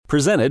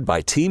Presented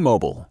by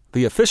T-Mobile,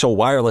 the official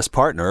wireless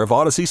partner of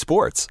Odyssey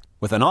Sports.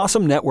 With an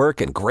awesome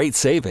network and great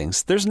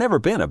savings, there's never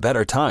been a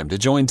better time to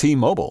join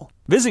T-Mobile.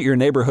 Visit your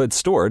neighborhood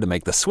store to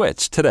make the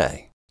switch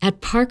today.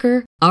 At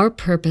Parker, our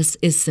purpose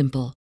is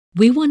simple.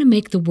 We want to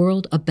make the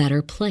world a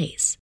better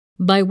place.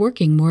 By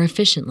working more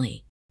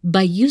efficiently,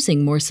 by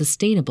using more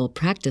sustainable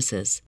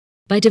practices,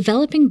 by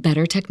developing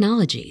better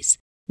technologies,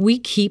 we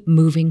keep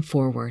moving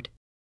forward.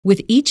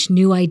 With each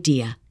new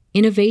idea,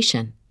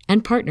 innovation,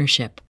 and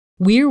partnership,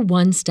 we're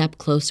one step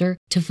closer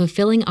to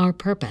fulfilling our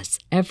purpose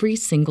every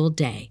single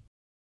day.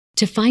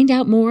 To find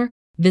out more,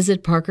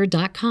 visit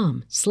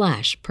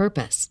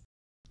parker.com/purpose.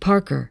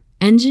 Parker,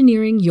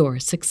 engineering your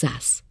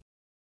success.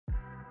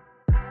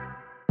 And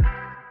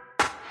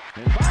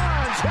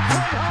Bonds hit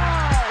one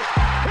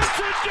high. It's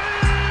a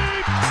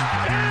deep.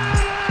 It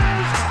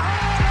is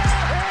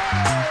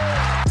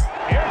high.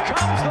 Here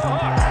comes the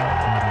hook.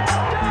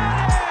 Got him.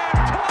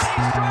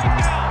 20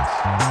 strikeouts.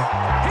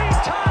 He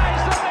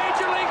ties the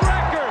major league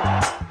record.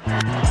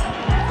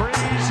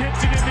 Freeze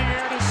hits it in the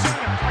air to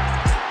center.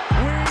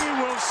 We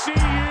will see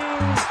you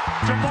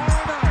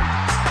tomorrow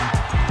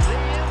night. The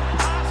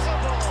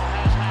impossible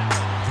has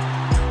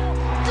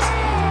happened.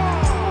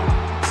 Goal!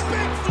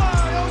 Big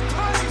fly,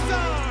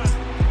 Ohtani-san!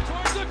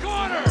 Towards the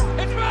corner.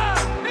 It's back.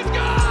 It's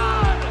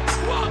gone.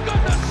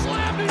 Welcome to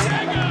Slam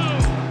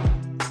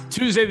Diego.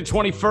 Tuesday the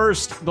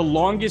 21st, the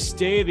longest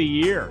day of the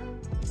year.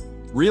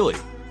 Really?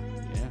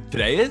 Yeah.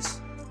 Today is?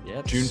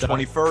 Yeah, June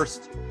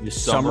 21st. The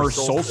summer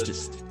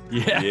solstice.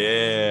 Yeah.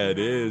 Yeah, it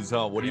is,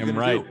 huh? What are you going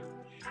to do?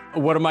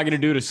 What am I going to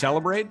do to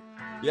celebrate?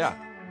 Yeah.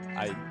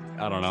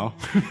 I don't know.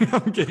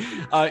 Okay.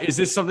 Is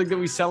this something that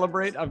we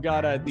celebrate? I've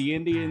got the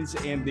Indians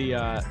and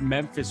the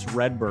Memphis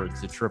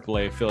Redbirds, the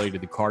AAA affiliate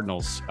of the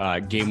Cardinals,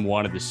 game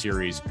one of the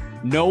series.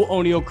 No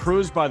O'Neal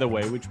Cruz, by the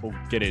way, which we'll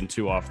get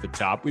into off the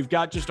top. We've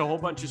got just a whole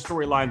bunch of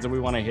storylines that we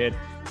want to hit.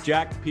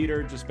 Jack,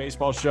 Peter, Just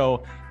Baseball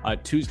Show,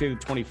 Tuesday the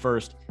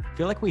 21st. I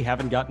feel like we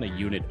haven't gotten a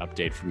unit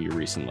update from you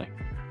recently.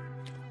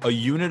 A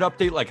unit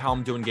update, like how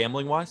I'm doing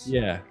gambling-wise?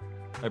 Yeah.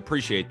 I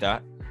appreciate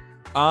that.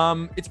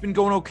 It's been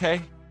going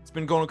okay.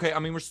 I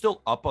mean, we're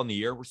still up on the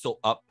year. We're still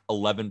up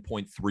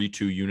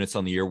 11.32 units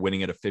on the year,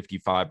 winning at a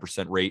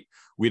 55% rate.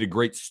 We had a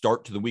great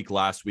start to the week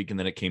last week, and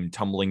then it came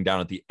tumbling down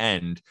at the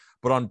end.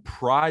 But on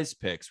Prize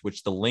Picks,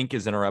 which the link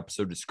is in our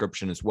episode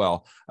description as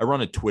well, I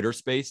run a Twitter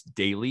space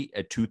daily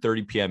at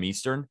 2:30 p.m.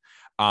 Eastern,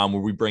 where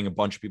we bring a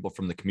bunch of people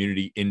from the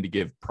community in to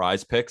give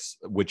Prize Picks,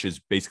 which is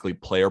basically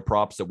player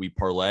props that we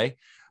parlay.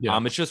 Yeah.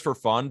 It's just for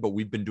fun, but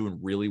we've been doing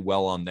really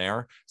well on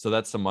there. So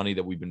that's some money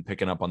that we've been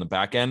picking up on the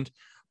back end.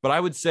 But I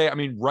would say, I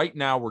mean, right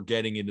now we're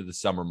getting into the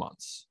summer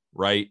months,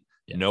 right?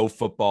 Yeah. No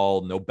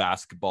football, no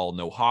basketball,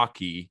 no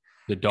hockey.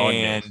 The dog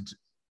and days.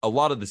 A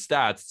lot of the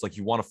stats, it's like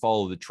you want to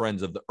follow the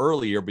trends of the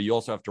earlier, but you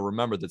also have to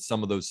remember that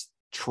some of those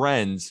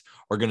trends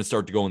are going to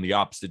start to go in the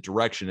opposite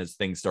direction as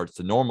things starts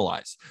to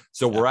normalize.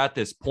 So we're at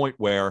this point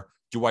where,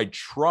 do I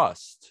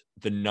trust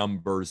the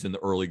numbers in the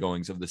early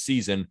goings of the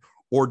season,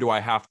 or do I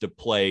have to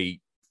play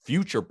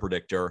future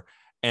predictor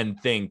and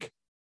think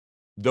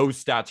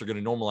those stats are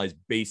going to normalize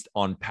based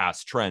on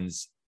past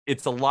trends?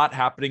 It's a lot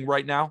happening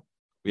right now.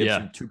 We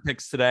have some 2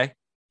 picks today.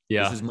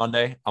 Yeah. This is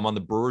Monday. I'm on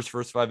the Brewers'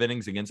 first 5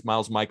 innings against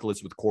Miles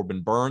Michaelis with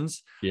Corbin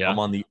Burns. Yeah. I'm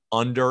on the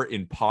under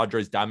in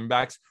Padres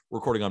Diamondbacks. We're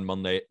recording on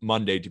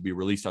Monday to be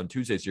released on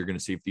Tuesday. So you're going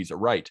to see if these are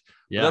right.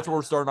 Yeah. But that's where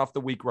we're starting off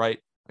the week, right?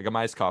 I got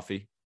my iced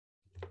coffee,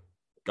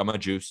 got my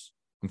juice.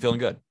 I'm feeling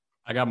good.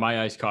 I got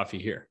my iced coffee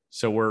here.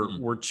 So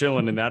we're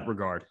chilling in that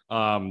regard.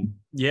 So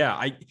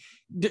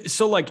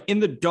like in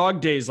the dog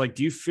days, like,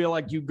 do you feel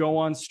like you go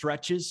on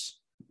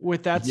stretches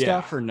with that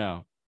stuff or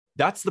no?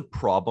 That's the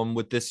problem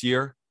with this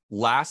year.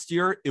 Last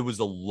year, it was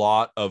a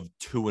lot of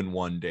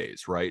 2-1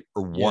 days, right?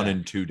 Or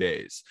 1-2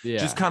 days. Yeah.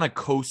 Just kind of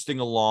coasting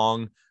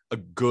along a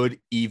good,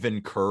 even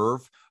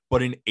curve.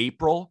 But in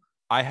April,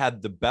 I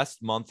had the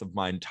best month of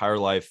my entire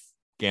life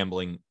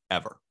gambling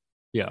ever.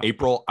 Yeah.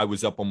 April, I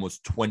was up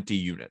almost 20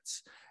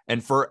 units.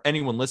 And for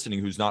anyone listening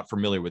who's not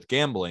familiar with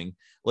gambling,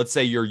 let's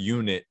say your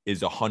unit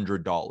is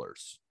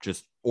 $100,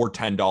 just or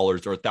 $10 or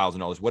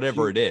 $1,000,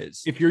 whatever it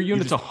is. If your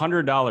unit's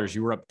 $100,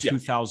 you were up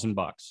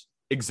 $2,000.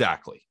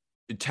 Exactly.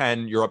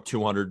 10, you're up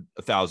 200,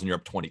 1,000, you're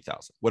up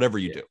 20,000, whatever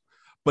you do.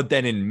 But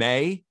then in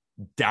May,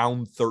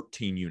 down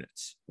 13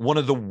 units. One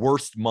of the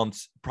worst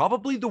months,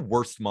 probably the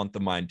worst month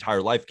of my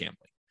entire life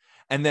gambling.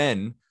 And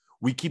then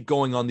we keep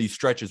going on these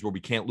stretches where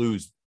we can't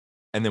lose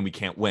and then we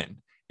can't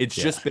win. It's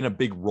just been a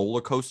big roller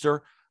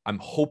coaster. I'm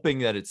hoping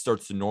that it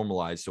starts to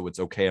normalize so it's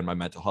okay on my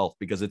mental health,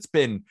 because it's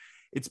been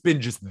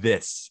just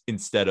this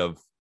instead of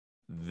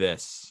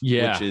this,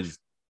 which is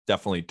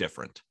definitely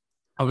different.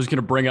 I was going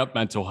to bring up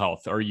mental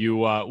health. Are you,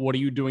 what are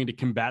you doing to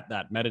combat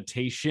that?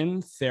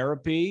 Meditation,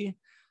 therapy?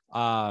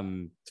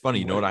 It's funny.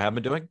 You know what I have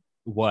been doing?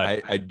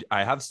 What?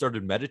 I have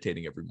started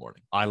meditating every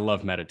morning. I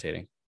love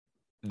meditating.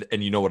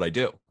 And you know what I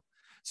do?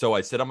 So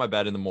I sit on my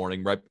bed in the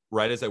morning,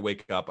 right as I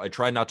wake up. I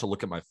try not to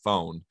look at my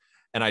phone,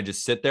 and I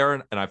just sit there,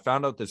 and I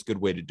found out this good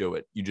way to do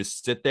it. You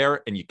just sit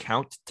there and you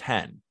count to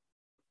 10.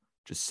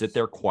 Just sit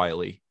there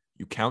quietly.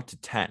 You count to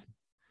 10.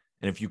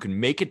 And if you can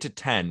make it to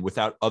 10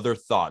 without other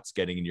thoughts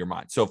getting in your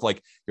mind. So if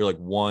like you're like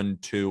 1,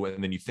 2,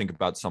 and then you think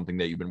about something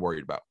that you've been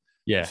worried about.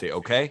 Yeah. You say,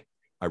 okay,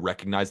 I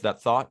recognize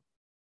that thought,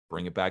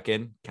 bring it back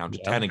in, count to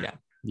 10 again.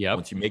 Yeah.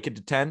 Once you make it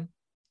to 10,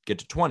 get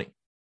to 20.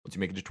 Once you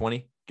make it to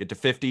 20, get to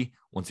 50.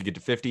 Once you get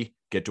to 50,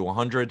 get to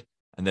 100,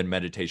 and then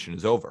meditation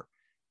is over.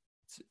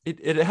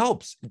 It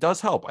helps. It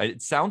does help.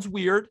 It sounds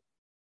weird.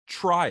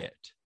 Try it.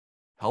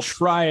 Help.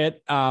 Try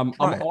it. I'm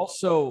Try it.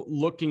 also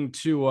looking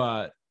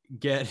to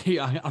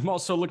I'm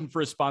also looking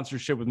for a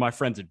sponsorship with my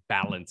friends at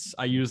Balance.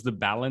 I use the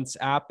Balance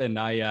app, and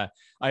I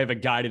have a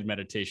guided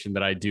meditation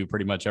that I do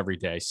pretty much every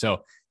day.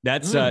 So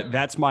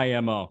that's my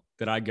MO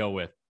that I go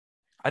with.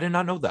 I did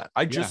not know that.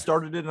 I just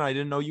started it, and I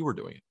didn't know you were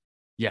doing it.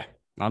 Yeah,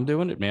 I'm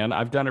doing it, man.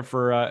 I've done it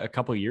for a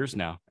couple of years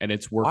now, and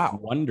it's worked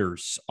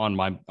wonders on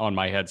my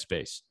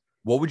headspace.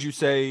 What would you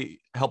say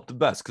helped the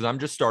best? Because I'm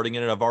just starting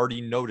it, and I've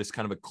already noticed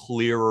kind of a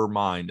clearer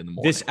mind in the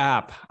morning. This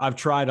app, I've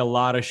tried a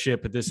lot of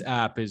shit, but this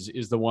app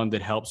is the one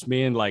that helps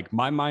me. And like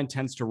my mind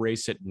tends to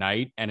race at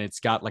night, and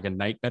it's got like a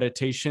night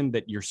meditation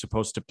that you're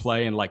supposed to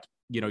play. And like,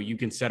 you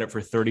can set it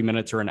for 30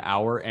 minutes or an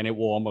hour, and it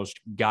will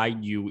almost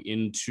guide you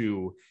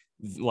into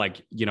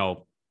like,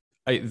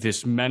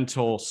 this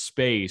mental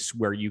space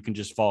where you can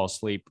just fall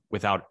asleep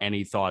without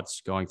any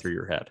thoughts going through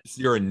your head.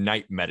 So you're a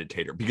night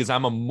meditator, because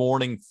I'm a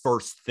morning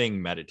first thing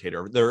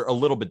meditator. They're a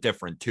little bit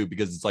different too,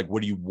 because it's like,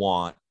 what do you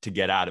want to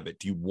get out of it?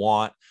 Do you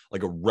want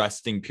like a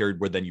resting period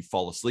where then you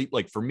fall asleep?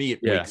 Like for me, it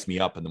wakes me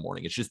up in the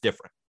morning. It's just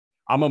different.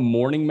 I'm a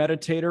morning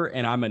meditator,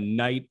 and I'm a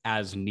night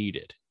as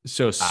needed.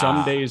 So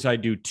some days I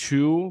do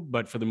 2,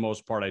 but for the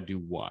most part, I do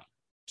 1.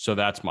 So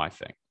that's my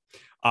thing.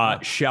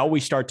 Shall we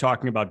start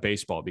talking about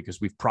baseball?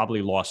 Because we've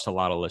probably lost a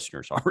lot of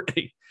listeners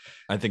already.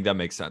 I think that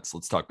makes sense.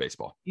 Let's talk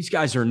baseball. These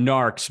guys are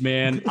narcs,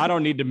 man. I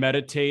don't need to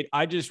meditate.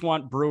 I just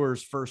want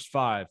Brewers first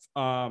 5.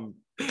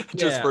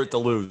 Just for it to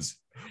lose.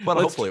 But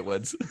hopefully it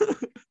wins.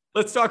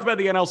 Let's talk about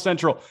the NL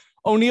Central.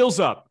 O'Neill's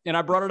up, and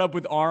I brought it up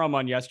with Aram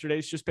on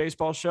yesterday's Just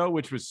Baseball show,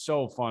 which was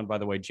so fun, by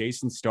the way.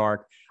 Jason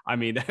Stark. I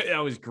mean,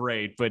 that was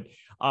great. But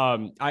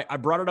I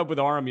brought it up with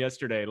Aram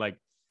yesterday. Like,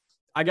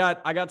 I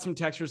got some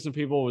texts from some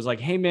people who was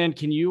like, hey man,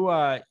 can you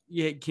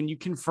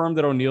confirm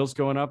that O'Neill's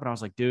going up? And I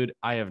was like, dude,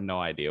 I have no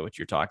idea what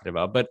you're talking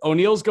about, but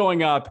O'Neill's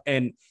going up.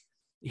 And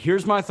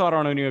here's my thought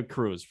on O'Neill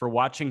Cruz for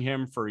watching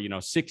him for,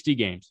 60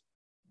 games.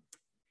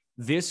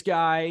 This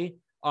guy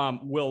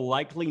will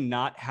likely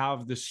not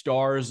have the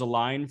stars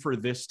align for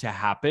this to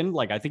happen.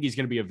 Like, I think he's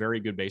going to be a very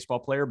good baseball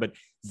player, but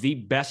the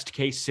best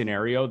case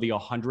scenario, the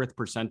 100th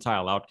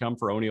percentile outcome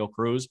for O'Neill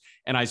Cruz,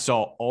 and I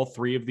saw all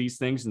 3 of these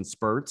things in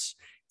spurts,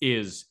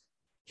 is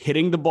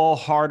hitting the ball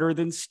harder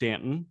than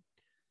Stanton,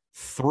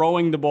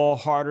 throwing the ball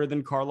harder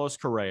than Carlos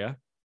Correa,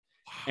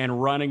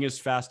 and running as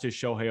fast as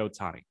Shohei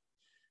Ohtani.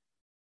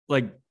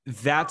 Like,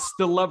 that's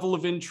the level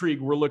of intrigue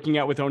we're looking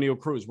at with O'Neill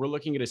Cruz. We're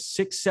looking at a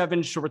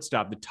 6'7"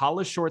 shortstop, the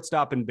tallest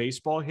shortstop in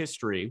baseball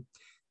history,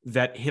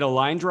 that hit a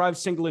line drive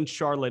single in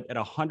Charlotte at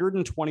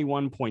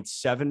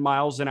 121.7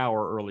 miles an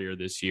hour earlier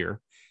this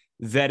year,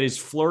 that is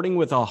flirting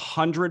with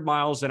 100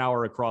 miles an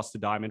hour across the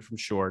diamond from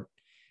short,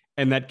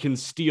 and that can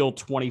steal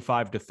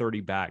 25 to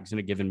 30 bags in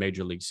a given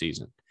major league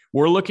season.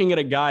 We're looking at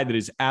a guy that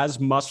is as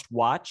must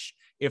watch,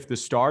 if the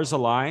stars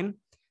align,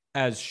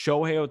 as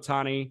Shohei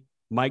Ohtani,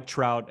 Mike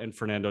Trout, and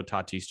Fernando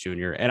Tatis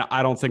Jr. And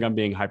I don't think I'm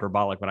being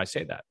hyperbolic when I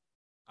say that.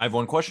 I have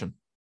one question.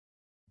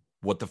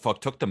 What the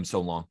fuck took them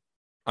so long?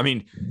 I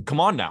mean, come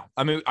on now.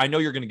 I mean, I know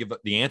you're going to give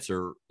the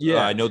answer.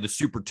 Yeah. I know the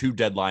Super 2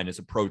 deadline is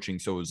approaching,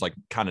 so it was like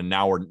kind of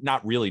now or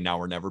not really now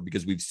or never,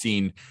 because we've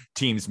seen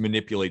teams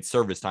manipulate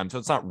service time. So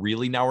it's not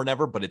really now or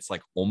never, but it's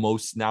like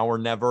almost now or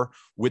never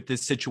with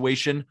this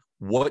situation.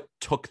 What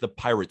took the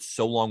Pirates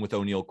so long with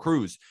O'Neill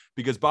Cruz?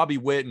 Because Bobby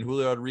Witt and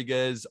Julio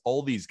Rodriguez,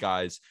 all these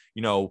guys,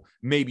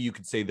 maybe you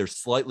could say they're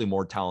slightly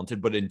more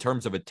talented, but in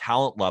terms of a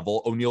talent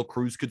level, O'Neill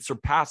Cruz could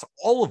surpass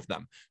all of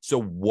them.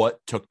 So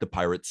what took the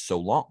Pirates so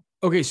long?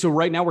 Okay, so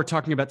right now we're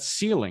talking about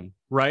ceiling,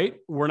 right?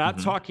 We're not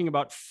talking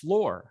about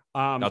floor.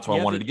 That's why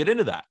I wanted to get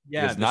into that.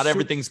 Yeah, because not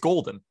everything's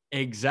golden.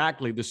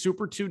 Exactly. The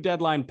Super 2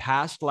 deadline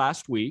passed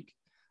last week.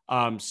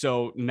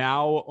 So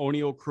now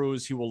O'Neill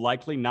Cruz, he will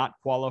likely not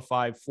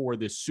qualify for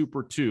the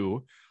Super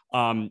 2.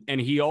 And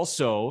he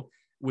also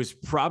was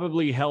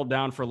probably held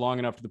down for long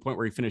enough to the point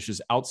where he finishes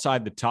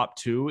outside the top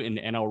 2 in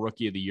NL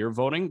Rookie of the Year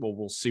voting. Well,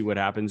 we'll see what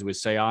happens with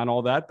Seiya and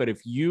all that. But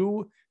if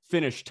you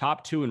finish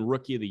top 2 in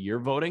Rookie of the Year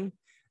voting,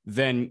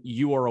 then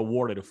you are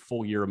awarded a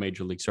full year of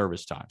Major League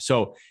service time.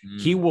 So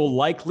he will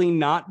likely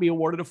not be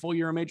awarded a full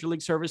year of Major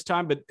League service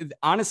time. But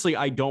honestly,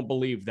 I don't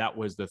believe that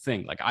was the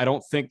thing. Like, I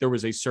don't think there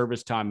was a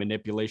service time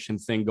manipulation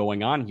thing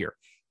going on here.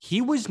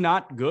 He was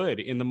not good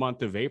in the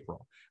month of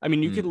April. I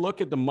mean, you can look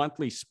at the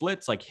monthly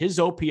splits. Like, his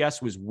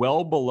OPS was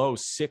well below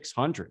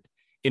 600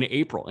 in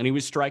April, and he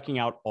was striking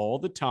out all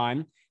the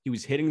time. He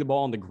was hitting the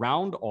ball on the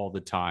ground all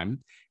the time.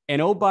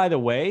 And oh, by the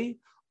way,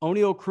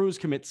 O'Neill Cruz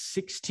commits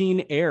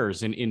 16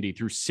 errors in Indy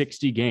through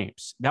 60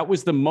 games. That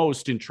was the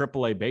most in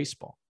AAA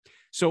baseball.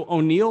 So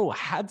O'Neill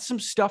had some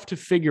stuff to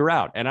figure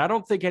out, and I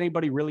don't think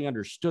anybody really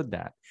understood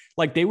that.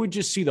 Like they would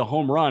just see the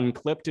home run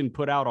clipped and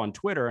put out on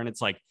Twitter. And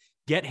it's like,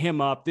 get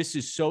him up. This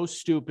is so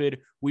stupid.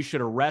 We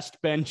should arrest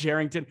Ben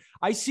Cherington.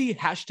 I see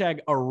hashtag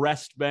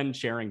arrest Ben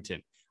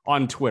Cherington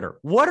on Twitter.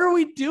 What are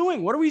we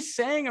doing? What are we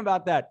saying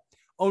about that?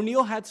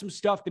 O'Neill had some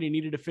stuff that he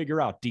needed to figure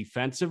out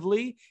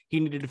defensively. He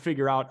needed to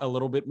figure out a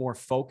little bit more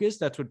focus.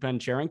 That's what Ben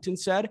Cherington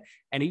said.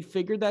 And he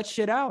figured that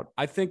shit out.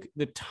 I think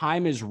the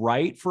time is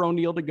right for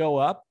O'Neill to go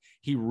up.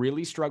 He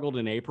really struggled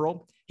in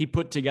April. He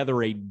put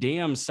together a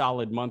damn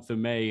solid month of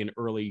May and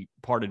early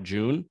part of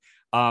June.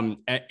 And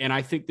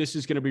I think this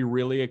is going to be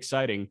really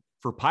exciting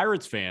for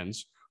Pirates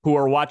fans who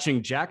are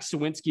watching Jack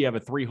Sawinski have a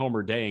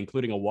 3-homer day,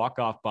 including a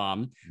walk-off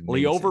bomb,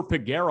 Leover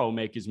Peguero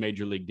make his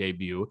major league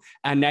debut,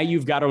 and now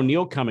you've got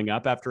O'Neill coming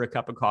up after a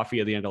cup of coffee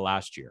at the end of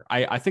last year.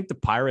 I think the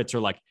Pirates are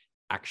like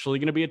actually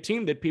going to be a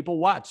team that people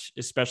watch,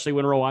 especially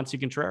when Roansy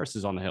Contreras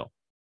is on the hill.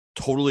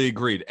 Totally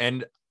agreed.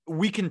 And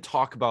we can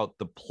talk about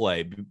the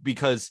play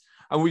because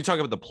we talk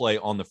about the play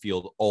on the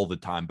field all the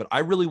time, but I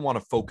really want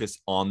to focus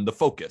on the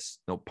focus,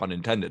 no pun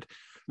intended.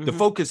 The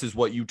focus is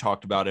what you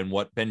talked about and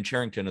what Ben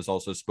Cherington has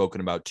also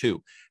spoken about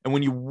too. And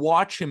when you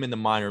watch him in the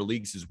minor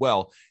leagues as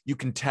well, you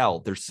can tell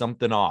there's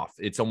something off.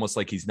 It's almost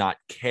like he's not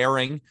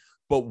caring.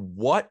 But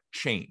what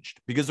changed?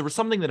 Because there was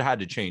something that had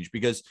to change,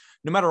 because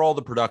no matter all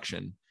the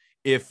production,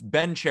 if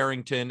Ben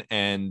Cherington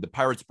and the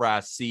Pirates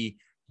brass see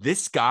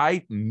this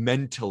guy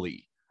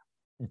mentally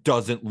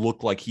doesn't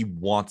look like he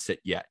wants it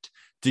yet.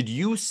 Did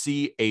you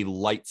see a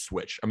light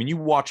switch? I mean, you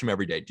watch him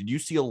every day. Did you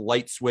see a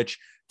light switch?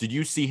 Did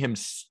you see him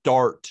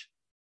start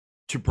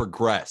to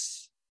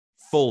progress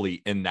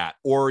fully in that?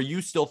 Or are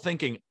you still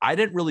thinking, I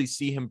didn't really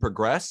see him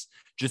progress,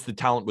 just the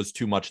talent was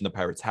too much and the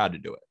Pirates had to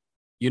do it?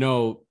 You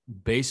know,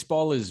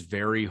 baseball is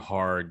very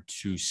hard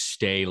to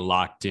stay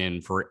locked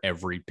in for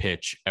every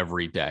pitch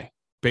every day.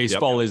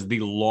 Baseball is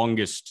the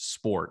longest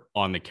sport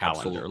on the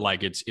calendar. Absolutely.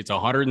 Like it's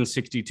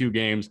 162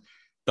 games.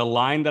 The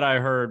line that I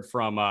heard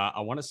from,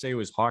 I want to say it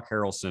was Hawk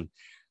Harrelson,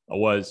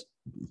 was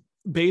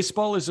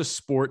baseball is a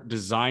sport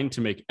designed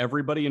to make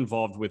everybody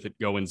involved with it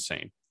go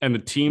insane. And the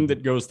team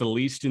that goes the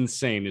least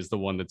insane is the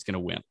one that's going to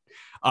win.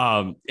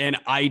 And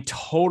I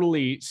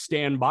totally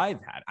stand by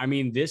that. I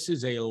mean, this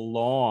is a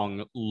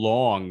long,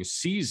 long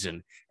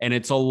season, and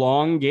it's a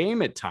long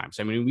game at times.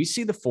 I mean, we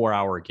see the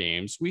 4-hour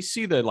games, we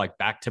see the like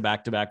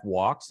back-to-back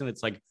walks, and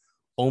it's like,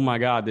 oh my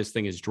God, this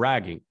thing is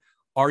dragging.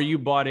 Are you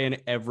bought in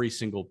every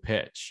single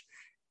pitch?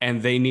 And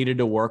they needed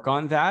to work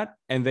on that,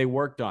 and they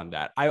worked on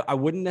that. I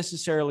wouldn't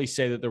necessarily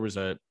say that there was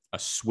a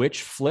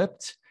switch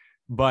flipped,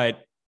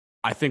 but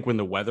I think when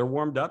the weather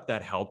warmed up,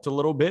 that helped a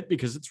little bit,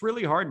 because it's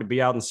really hard to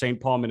be out in St.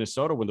 Paul,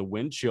 Minnesota, when the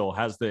wind chill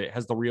has the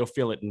real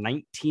feel at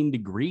 19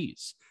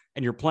 degrees,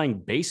 and you're playing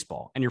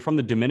baseball, and you're from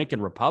the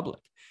Dominican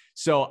Republic.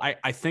 So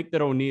I think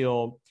that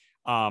O'Neill,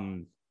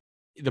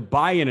 the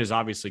buy-in is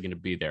obviously going to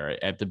be there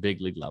at the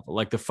big league level.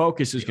 Like the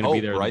focus is going to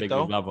be there at the big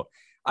league level.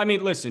 I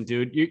mean, listen,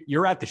 dude,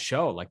 you're at the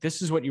show. Like,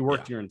 this is what you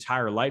worked your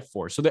entire life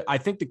for. So I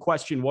think the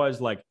question was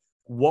like,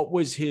 what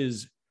was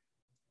his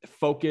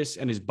focus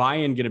and his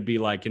buy-in going to be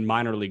like in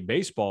minor league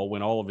baseball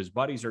when all of his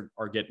buddies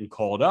are getting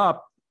called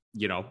up,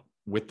 you know,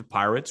 with the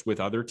Pirates, with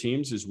other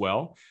teams as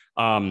well.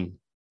 And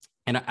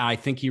I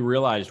think he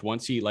realized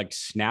once he like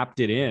snapped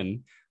it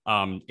in,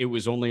 it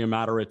was only a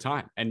matter of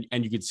time. And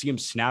you could see him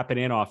snapping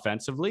in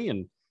offensively,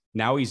 and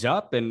now he's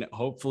up, and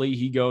hopefully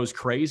he goes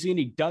crazy and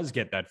he does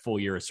get that full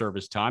year of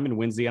service time and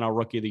wins the NL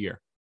Rookie of the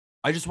Year.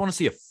 I just want to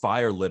see a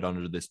fire lit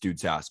under this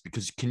dude's ass,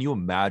 because can you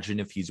imagine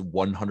if he's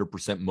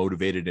 100%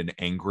 motivated and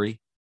angry?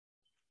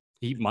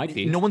 He might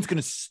be. No one's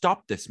going to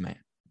stop this man.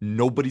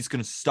 Nobody's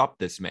going to stop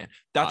this man.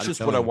 That's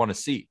just what I want to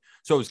see.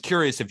 So I was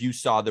curious if you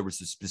saw there was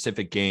a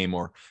specific game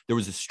or there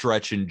was a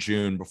stretch in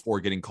June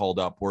before getting called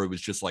up where it was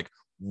just like,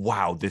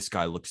 wow, this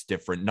guy looks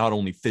different, not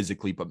only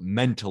physically, but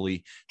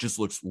mentally just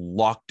looks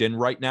locked in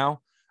right now.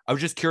 I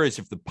was just curious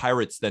if the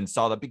Pirates then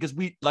saw that, because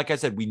like I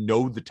said, we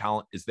know the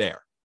talent is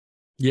there.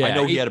 Yeah, I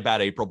know he had a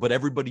bad April, but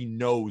everybody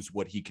knows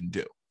what he can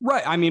do.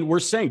 Right. I mean,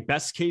 we're saying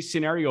best case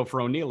scenario for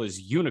O'Neill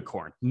is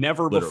unicorn,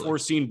 never before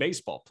seen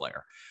baseball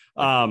player.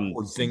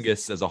 Or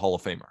Zingas as a Hall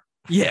of Famer.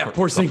 Yeah,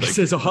 Porzingis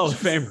is a Hall of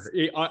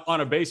Famer on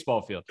a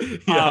baseball field.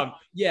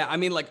 I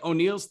mean, like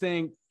O'Neill's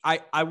thing,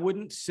 I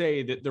wouldn't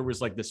say that there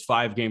was like this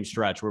 5-game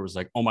stretch where it was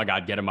like, oh my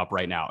God, get him up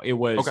right now. It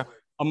was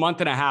a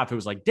month and a half. It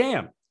was like,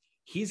 damn,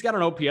 he's got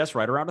an OPS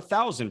right around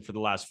 1,000 for the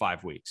last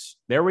 5 weeks.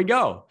 There we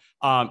go.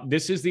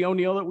 This is the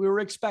O'Neill that we were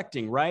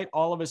expecting, right?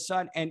 All of a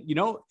sudden. And you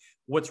know,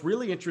 what's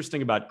really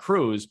interesting about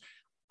Cruz,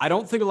 I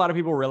don't think a lot of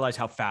people realize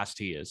how fast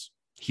he is.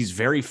 He's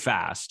very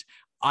fast.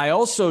 I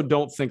also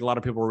don't think a lot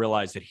of people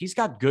realize that he's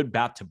got good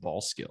bat to ball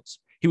skills.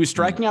 He was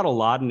striking out a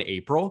lot in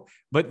April,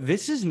 but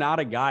this is not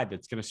a guy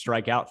that's going to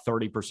strike out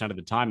 30% of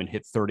the time and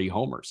hit 30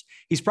 homers.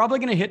 He's probably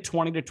going to hit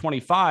 20 to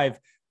 25,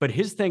 but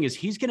his thing is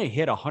he's going to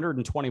hit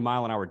 120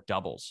 mile an hour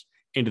doubles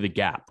into the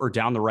gap or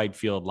down the right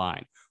field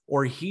line,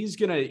 or he's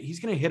gonna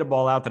hit a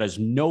ball out that has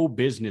no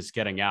business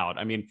getting out.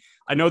 I mean,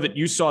 I know that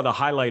you saw the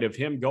highlight of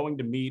him going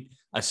to meet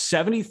a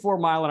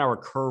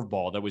 74-mile-an-hour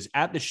curveball that was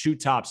at the shoe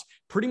tops,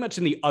 pretty much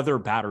in the other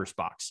batter's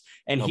box,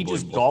 and he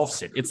just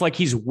golfs it. It's like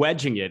he's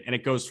wedging it, and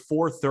it goes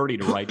 430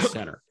 to right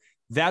center.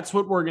 That's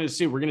what we're going to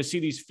see. We're going to see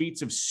these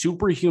feats of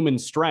superhuman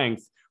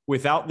strength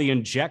without the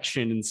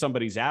injection in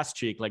somebody's ass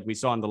cheek like we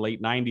saw in the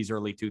late 90s,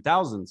 early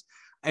 2000s.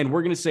 And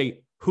we're going to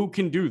say, who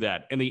can do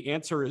that? And the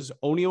answer is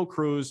O'Neal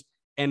Cruz,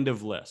 end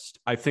of list.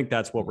 I think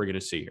that's what we're going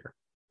to see here.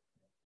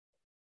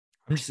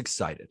 I'm just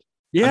excited.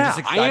 Yeah, I'm just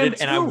excited.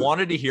 I and I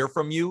wanted to hear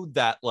from you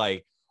that,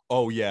 like,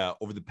 oh, yeah,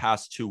 over the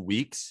past 2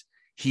 weeks,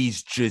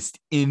 he's just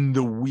in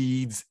the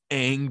weeds,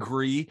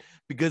 angry.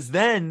 Because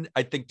then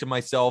I think to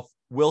myself,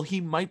 well,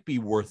 he might be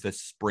worth a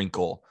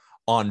sprinkle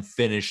on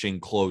finishing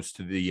close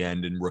to the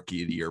end in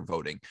Rookie of the Year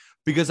voting.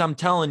 Because I'm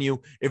telling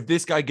you, if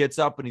this guy gets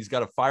up and he's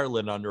got a fire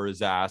lit under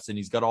his ass and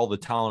he's got all the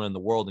talent in the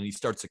world and he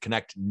starts to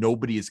connect,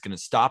 nobody is going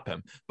to stop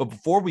him. But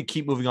before we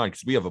keep moving on,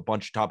 because we have a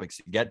bunch of topics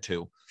to get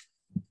to,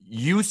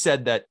 you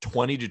said that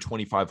 20 to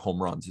 25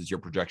 home runs is your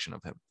projection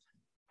of him.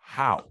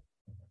 How?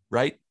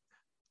 Right?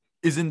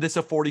 Isn't this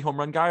a 40 home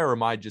run guy, or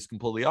am I just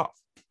completely off?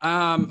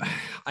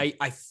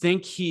 I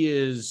think he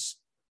is.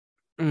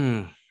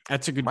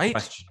 That's a good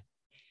question.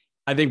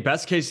 I think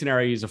best case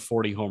scenario, he's a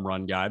 40 home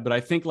run guy, but I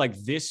think like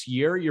this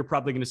year, you're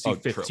probably going to see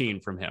 15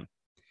 from him.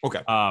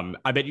 Okay.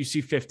 I bet you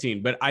see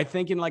 15, but I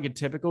think in like a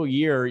typical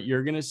year,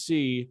 you're going to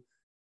see,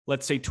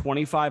 let's say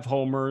 25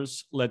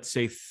 homers, let's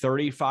say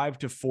 35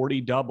 to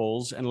 40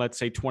 doubles, and let's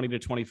say 20 to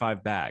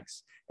 25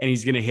 bags. And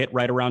he's going to hit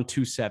right around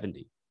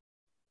 270.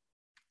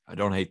 I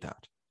don't hate that.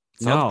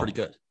 Sounds pretty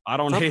good. I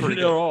don't hate it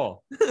at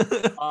all.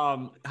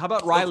 How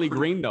about Riley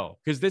Green, though?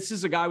 Because this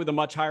is a guy with a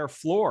much higher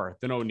floor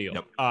than O'Neal.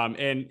 Yep.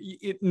 And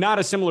not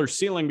a similar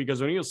ceiling,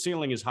 because O'Neal's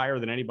ceiling is higher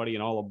than anybody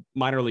in all of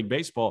minor league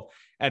baseball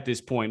at this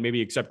point,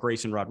 maybe except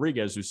Grayson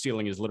Rodriguez, whose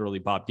ceiling is literally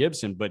Bob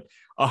Gibson. But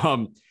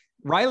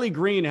Riley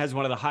Green has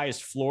one of the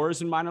highest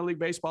floors in minor league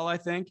baseball, I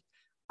think.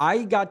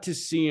 I got to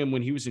see him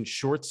when he was in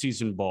short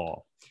season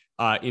ball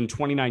in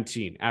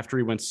 2019, after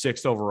he went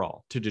 6th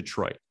overall to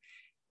Detroit.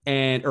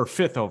 Or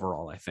 5th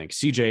overall, I think.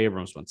 CJ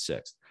Abrams went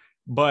 6th.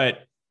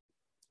 But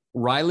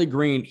Riley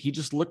Green, he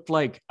just looked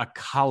like a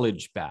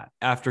college bat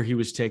after he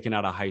was taken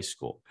out of high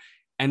school.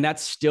 And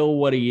that's still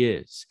what he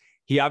is.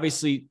 He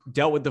obviously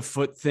dealt with the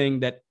foot thing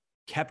that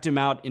kept him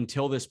out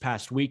until this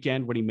past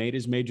weekend when he made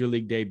his major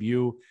league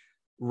debut.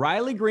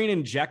 Riley Green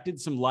injected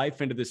some life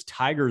into this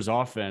Tigers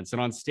offense.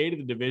 And on State of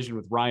the Division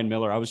with Ryan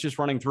Miller, I was just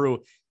running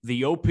through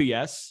the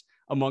OPS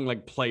among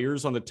like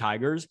players on the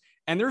Tigers.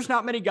 And there's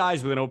not many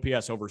guys with an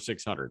OPS over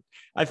 600.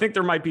 I think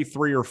there might be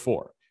 3 or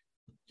 4.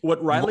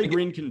 What Riley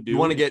Green can do. You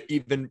want to get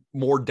even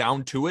more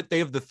down to it? They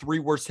have the 3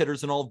 worst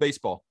hitters in all of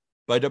baseball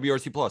by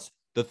WRC Plus.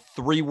 The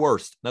 3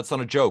 worst. That's not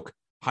a joke.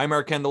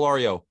 Jeimer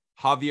Candelario,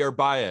 Javier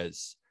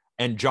Baez,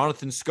 and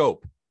Jonathan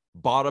Scope.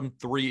 Bottom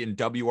 3 in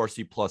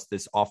WRC Plus.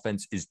 This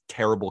offense is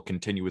terrible.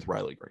 Continue with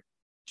Riley Green.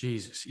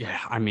 Jesus. Yeah.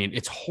 I mean,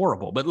 it's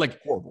horrible, but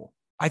like horrible.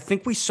 I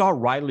think we saw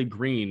Riley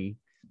Green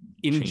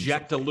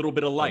inject a little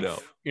bit of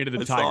life into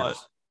the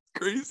Tigers.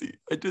 Crazy.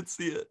 I did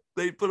see it.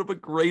 They put up a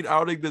great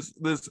outing.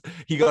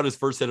 He got his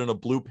first hit on a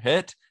bloop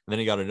hit, and then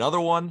he got another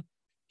one.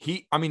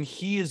 He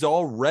is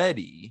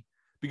already,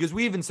 because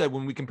we even said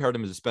when we compared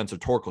him to Spencer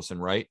Torkelson,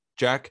 right,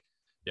 Jack,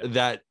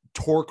 that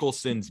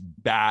Torkelson's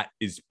bat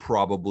is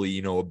probably,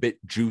 a bit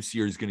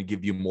juicier, is going to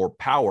give you more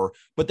power,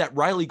 but that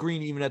Riley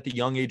Green, even at the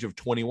young age of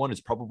 21,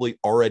 is probably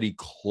already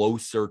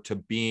closer to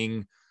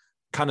being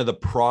kind of the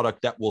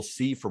product that we'll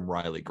see from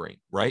Riley Green,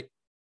 right?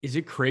 Is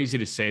it crazy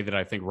to say that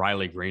I think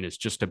Riley Green is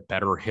just a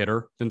better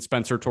hitter than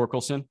Spencer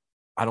Torkelson?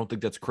 I don't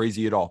think that's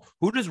crazy at all.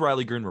 Who does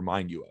Riley Green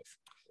remind you of?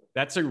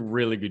 That's a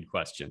really good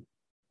question.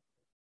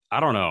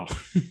 I don't know.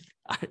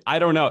 I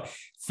don't know.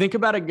 Think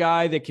about a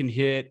guy that can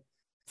hit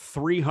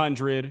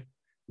 300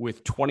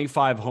 with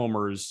 25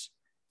 homers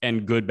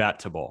and good bat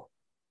to ball.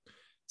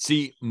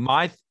 See,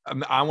 I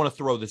want to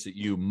throw this at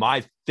you.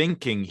 My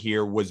thinking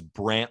here was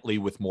Brantley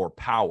with more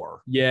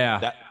power.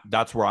 Yeah.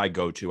 That's where I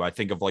go to. I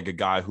think of like a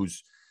guy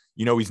who's,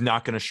 he's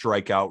not going to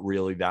strike out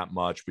really that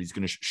much, but he's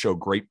going to show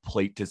great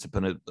plate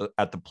discipline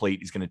at the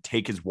plate. He's going to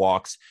take his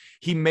walks.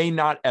 He may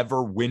not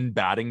ever win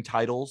batting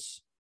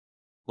titles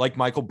like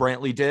Michael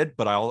Brantley did,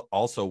 but I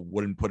also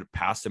wouldn't put it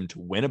past him to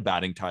win a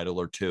batting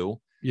title or 2.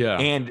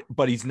 Yeah.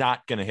 But he's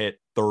not going to hit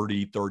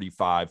 30,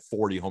 35,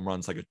 40 home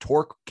runs like a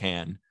Torque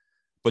can.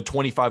 But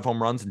 25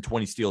 home runs and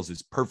 20 steals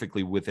is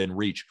perfectly within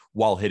reach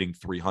while hitting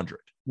 300.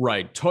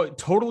 Right.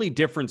 Totally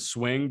different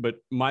swing. But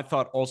my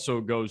thought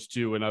also goes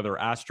to another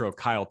Astro,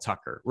 Kyle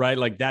Tucker, right?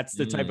 Like that's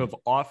the type of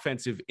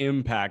offensive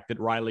impact that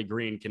Riley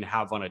Green can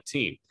have on a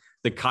team.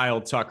 The Kyle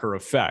Tucker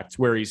effect,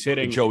 where he's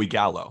hitting Joey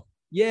Gallo.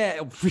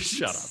 Yeah.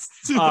 Shut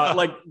up.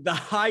 Like the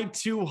high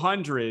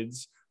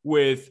 200s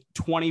with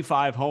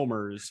 25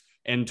 homers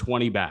and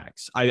 20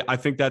 bags. I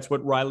think that's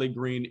what Riley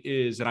Green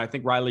is. And I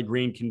think Riley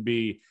Green can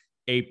be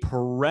a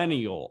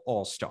perennial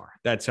all-star.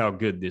 That's how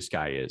good this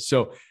guy is.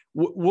 So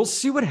we'll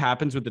see what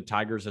happens with the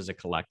Tigers as a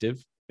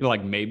collective.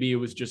 Like maybe it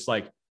was just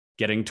like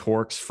getting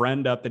Torque's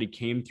friend up that he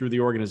came through the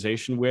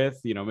organization with.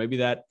 Maybe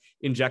that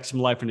injects some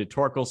life into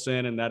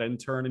Torkelson, and that in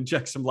turn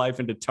injects some life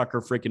into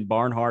Tucker freaking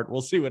Barnhart.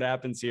 We'll see what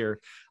happens here.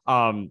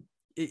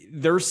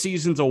 Their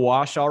season's a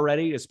wash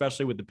already,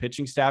 especially with the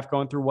pitching staff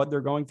going through what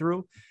they're going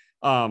through.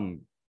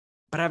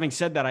 But having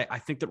said that, I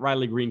think that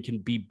Riley Green can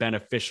be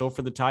beneficial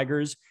for the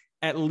Tigers.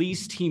 At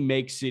least he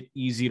makes it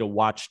easy to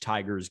watch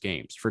Tigers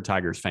games for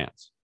Tigers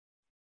fans.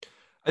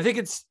 I think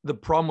it's the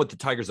problem with the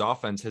Tigers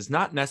offense has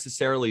not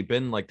necessarily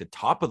been like the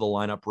top of the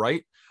lineup,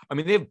 right? I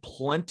mean, they have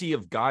plenty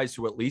of guys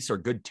who at least are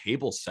good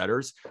table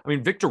setters. I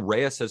mean, Victor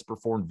Reyes has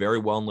performed very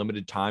well in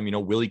limited time.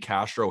 Willie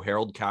Castro,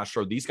 Harold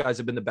Castro, these guys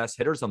have been the best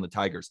hitters on the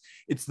Tigers.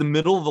 It's the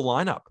middle of the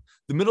lineup.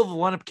 The middle of the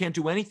lineup can't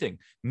do anything.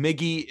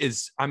 Miggy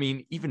is,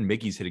 even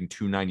Miggy's hitting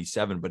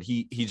 297, but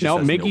he just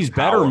has Miggy's no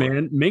power. better,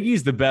 man.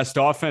 Miggy's the best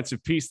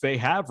offensive piece they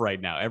have right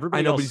now.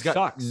 Everybody else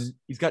sucks.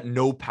 He's got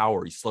no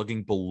power. He's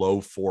slugging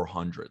below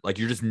 400. Like,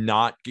 you're just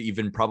not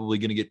even probably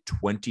going to get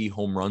 20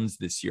 home runs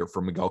this year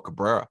from Miguel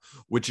Cabrera,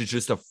 which is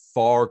just a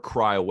far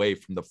cry away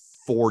from the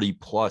 40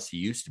 plus he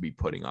used to be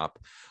putting up.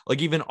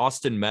 Like, even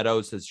Austin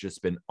Meadows has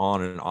just been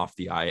on and off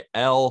the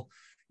IL.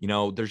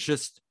 There's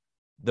just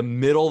the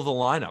middle of the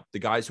lineup. The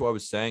guys who I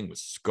was saying with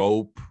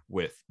Scope,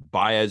 with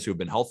Baez, who have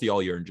been healthy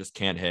all year and just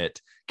can't hit.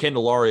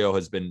 Candelario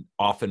has been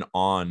off and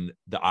on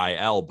the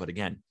IL, but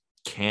again,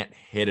 can't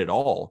hit at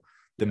all.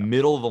 The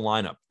middle of the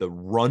lineup, the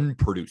run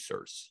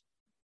producers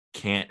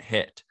can't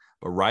hit.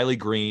 But Riley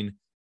Green,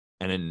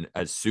 and then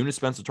as soon as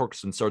Spencer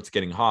Torkelson starts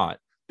getting hot,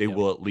 they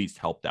will at least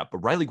help that. But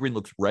Riley Green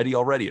looks ready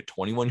already at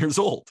 21 years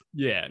old.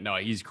 Yeah, no,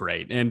 he's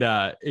great. And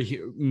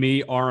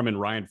me, Aram, and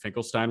Ryan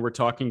Finkelstein were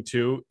talking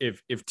too.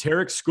 If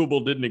Tarek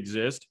Skubal didn't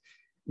exist,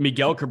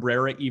 Miguel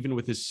Cabrera, even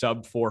with his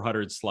sub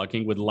 400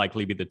 slugging, would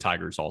likely be the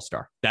Tigers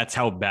all-star. That's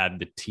how bad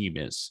the team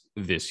is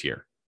this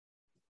year.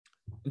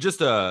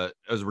 Just as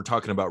we're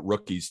talking about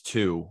rookies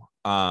too,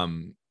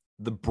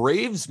 the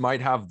Braves might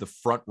have the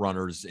front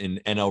runners in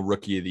NL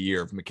Rookie of the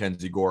Year of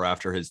Mackenzie Gore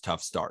after his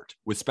tough start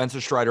with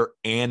Spencer Strider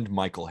and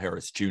Michael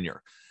Harris Jr.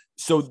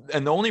 So,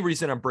 and the only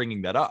reason I'm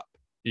bringing that up,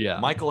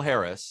 Michael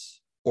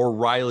Harris or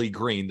Riley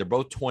Green, they're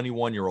both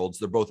 21-year-olds.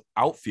 They're both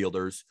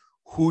outfielders.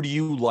 Who do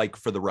you like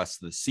for the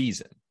rest of the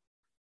season?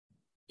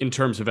 In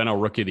terms of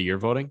NL Rookie of the Year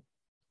voting?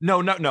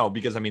 No,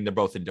 because they're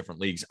both in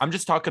different leagues. I'm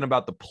just talking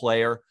about the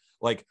player,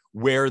 like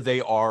where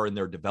they are in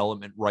their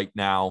development right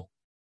now.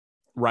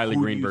 Riley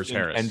Green versus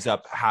Harris ends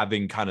up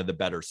having kind of the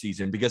better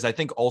season, because I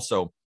think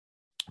also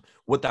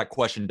what that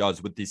question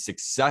does with the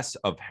success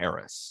of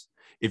Harris,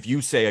 if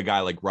you say a guy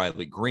like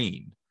Riley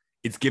Green,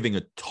 it's giving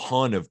a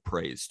ton of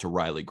praise to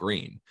Riley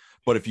Green.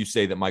 But if you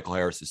say that Michael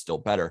Harris is still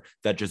better,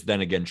 that just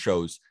then again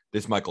shows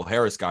this Michael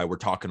Harris guy, we're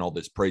talking all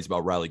this praise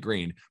about Riley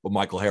Green, but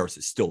Michael Harris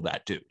is still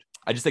that dude.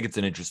 I just think it's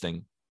an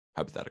interesting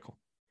hypothetical.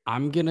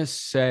 I'm going to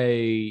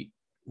say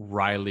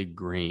Riley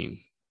Green.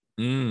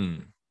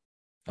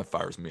 That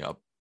fires me up.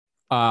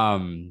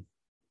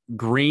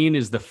 Green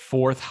is the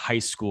fourth high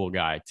school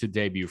guy to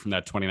debut from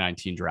that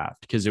 2019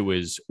 draft, because it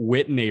was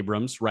Whit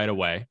Abrams right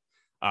away,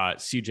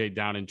 CJ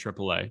down in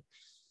AAA,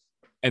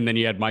 and then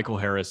you had Michael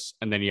Harris,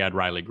 and then you had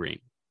Riley Green.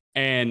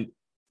 And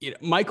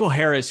Michael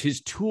Harris,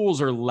 his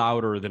tools are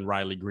louder than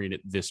Riley Green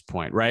at this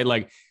point, right?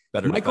 Like,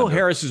 better Michael defender.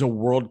 Harris is a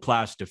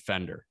world-class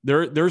defender.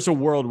 There's a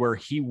world where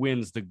he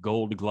wins the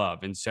Gold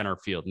Glove in center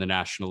field in the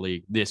National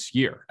League this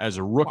year as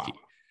a rookie.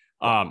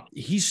 Wow.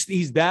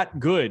 He's that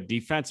good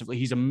defensively.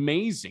 He's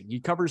amazing.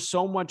 He covers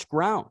so much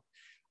ground.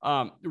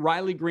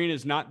 Riley Green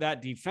is not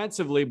that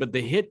defensively, but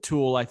the hit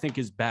tool I think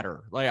is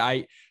better.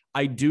 Like,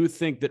 I do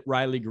think that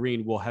Riley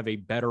Green will have a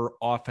better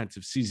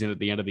offensive season at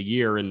the end of the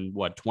year in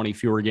 25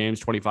 fewer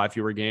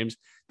games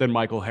than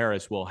Michael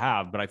Harris will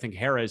have. But I think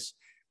Harris,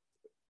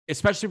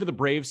 especially for the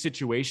Braves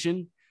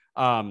situation,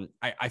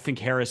 I think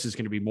Harris is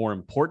going to be more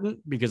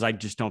important, because I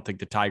just don't think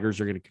the Tigers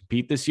are going to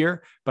compete this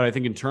year. But I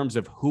think in terms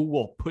of who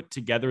will put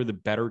together the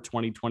better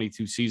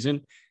 2022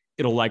 season,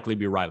 it'll likely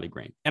be Riley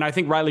Green. And I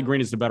think Riley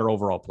Green is the better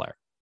overall player.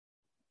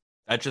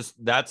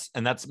 That's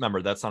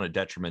remember, that's not a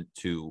detriment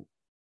to.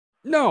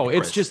 No, Chris.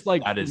 It's just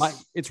like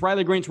it's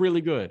Riley Green's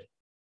really good.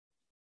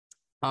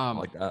 I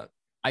like that.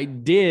 I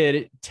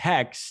did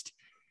text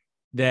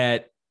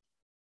that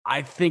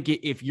I think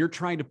if you're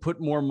trying to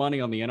put more money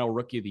on the NL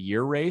Rookie of the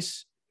Year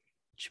race,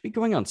 should be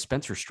going on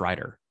Spencer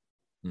Strider.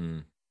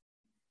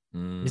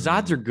 His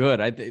odds are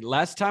good.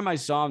 Last time I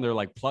saw him, they're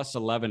like plus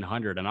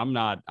 1,100, and I'm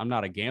not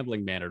a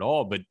gambling man at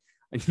all. But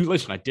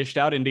listen, I dished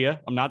out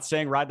India. I'm not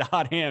saying ride the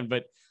hot hand,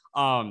 but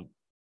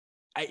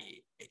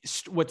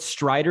what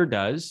Strider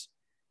does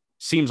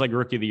seems like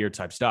Rookie of the Year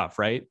type stuff,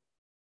 right?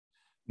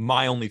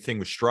 My only thing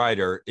with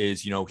Strider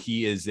is,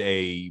 he is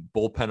a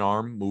bullpen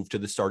arm moved to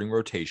the starting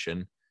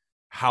rotation.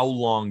 How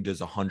long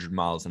does 100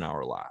 miles an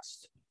hour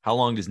last? How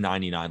long does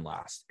 99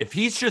 last? If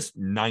he's just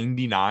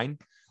 99,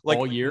 like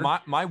all year,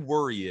 my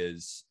worry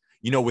is,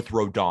 with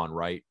Rodon,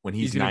 right? When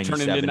he's going to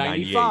turn into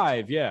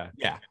 95. Yeah.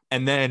 Yeah.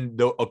 And then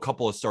a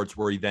couple of starts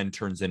where he then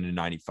turns into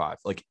 95.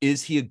 Like,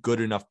 is he a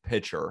good enough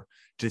pitcher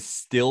to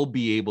still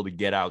be able to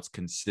get outs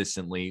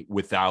consistently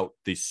without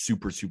the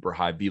super, super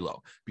high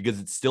velo? Because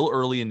it's still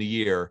early in the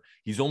year.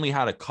 He's only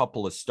had a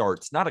couple of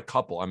starts, not a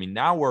couple. I mean,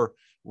 now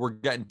we're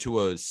getting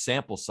to a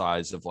sample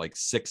size of like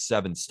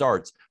 6-7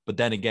 starts, but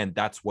then again,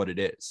 that's what it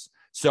is.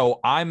 So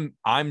I'm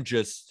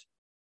just,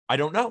 I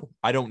don't know.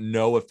 I don't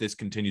know if this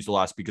continues to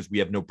last because we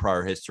have no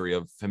prior history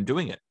of him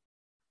doing it.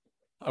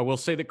 I will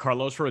say that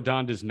Carlos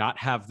Rodon does not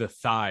have the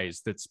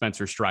thighs that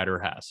Spencer Strider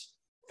has.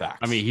 Facts.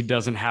 I mean, he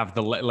doesn't have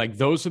like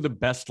those are the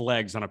best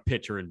legs on a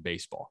pitcher in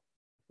baseball.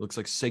 Looks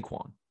like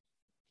Saquon.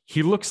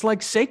 He looks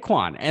like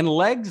Saquon, and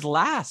legs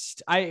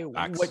last.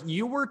 Facts. What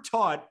you were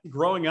taught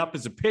growing up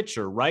as a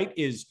pitcher, right,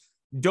 is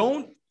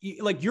don't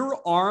like your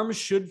arms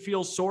should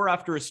feel sore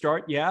after a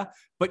start. Yeah.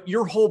 But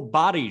your whole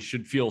body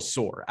should feel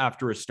sore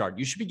after a start.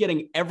 You should be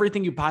getting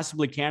everything you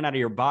possibly can out of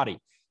your body.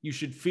 You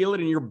should feel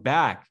it in your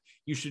back.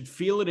 You should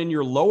feel it in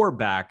your lower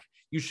back.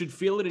 You should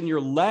feel it in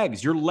your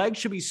legs. Your legs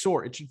should be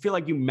sore. It should feel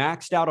like you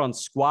maxed out on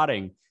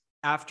squatting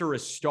after a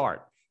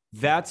start.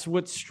 That's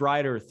what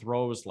Strider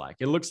throws like.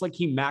 It looks like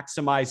he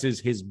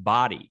maximizes his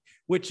body,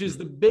 which is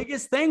the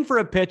biggest thing for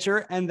a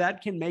pitcher, and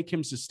that can make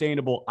him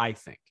sustainable, I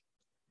think.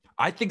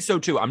 I think so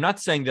too. I'm not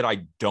saying that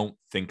I don't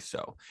think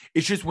so.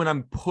 It's just when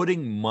I'm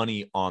putting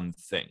money on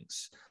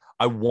things,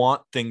 I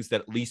want things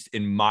that, at least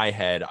in my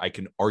head, I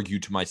can argue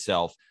to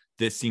myself,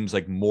 this seems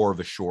like more of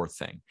a sure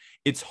thing.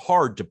 It's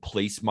hard to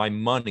place my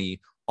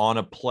money on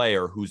a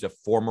player who's a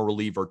former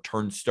reliever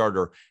turned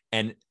starter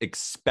and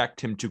expect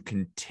him to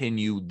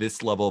continue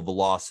this level of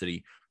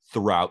velocity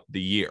throughout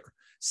the year.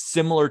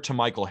 Similar to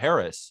Michael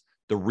Harris,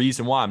 the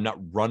reason why I'm not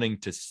running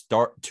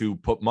to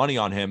put money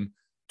on him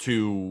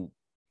to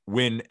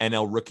win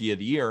NL Rookie of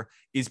the Year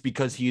is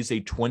because he is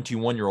a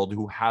 21-year-old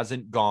who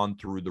hasn't gone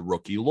through the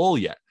rookie lull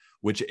yet,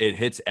 which it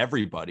hits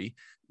everybody.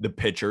 The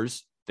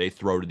pitchers, they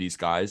throw to these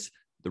guys.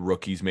 The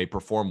rookies may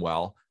perform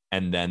well.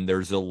 And then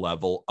there's a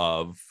level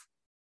of,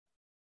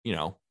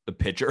 the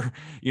pitcher,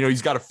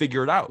 he's got to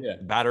figure it out. Yeah.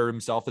 The batter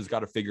himself has got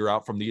to figure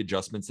out from the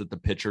adjustments that the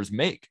pitchers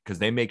make, because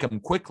they make them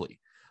quickly.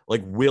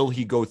 Like, will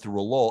he go through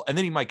a lull? And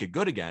then he might get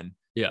good again.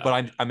 Yeah.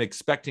 But I'm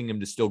expecting him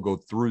to still go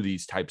through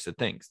these types of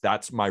things.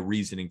 That's my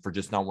reasoning for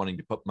just not wanting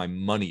to put my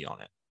money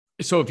on it.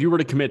 So if you were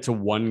to commit to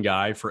one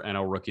guy for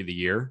NL Rookie of the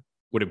Year,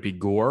 would it be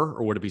Gore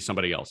or would it be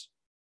somebody else?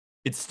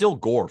 It's still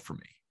Gore for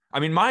me. I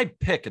mean, my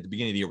pick at the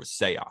beginning of the year was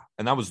Seiya,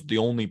 and that was the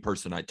only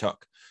person I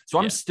took. So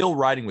I'm still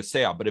riding with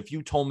Seiya. But if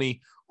you told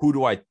me who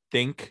do I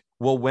think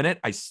will win it,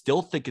 I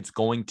still think it's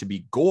going to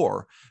be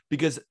Gore,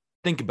 because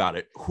think about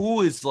it.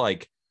 Who is,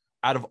 like,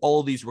 out of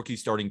all these rookie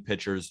starting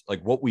pitchers,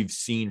 like what we've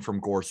seen from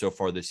Gore so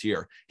far this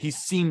year, he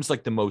seems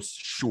like the most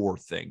sure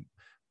thing,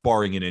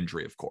 barring an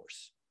injury, of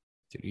course.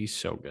 Dude, he's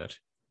so good.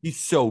 He's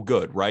so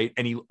good, right?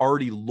 And he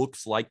already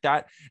looks like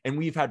that. And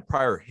we've had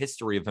prior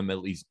history of him at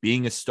least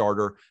being a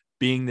starter,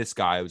 being this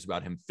guy. It was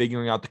about him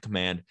figuring out the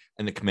command,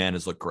 and the command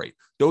has looked great.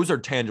 Those are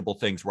tangible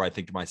things where I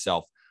think to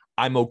myself,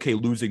 I'm okay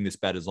losing this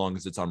bet as long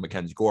as it's on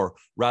Mackenzie Gore,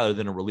 rather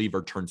than a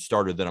reliever turned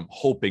starter that I'm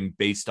hoping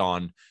based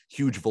on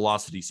huge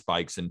velocity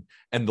spikes and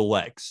the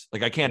legs.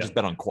 Like, I can't just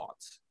bet on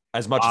quads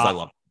as much as I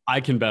love them.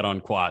 I can bet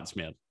on quads,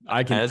 man.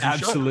 I can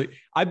absolutely.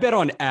 I bet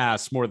on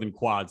ass more than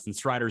quads, and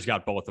Strider's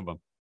got both of them.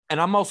 And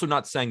I'm also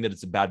not saying that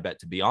it's a bad bet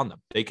to be on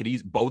them. They could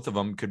both of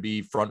them could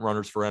be front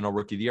runners for NL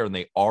Rookie of the Year, and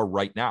they are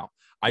right now.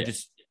 I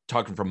just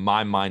talking from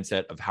my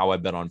mindset of how I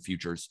bet on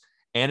futures,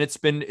 and it's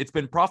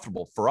been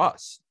profitable for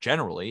us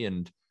generally,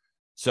 and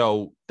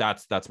so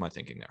that's my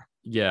thinking there.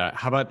 Yeah.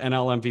 How about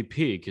NL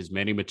MVP? Because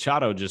Manny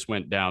Machado just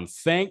went down.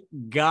 Thank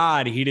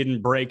God he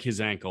didn't break his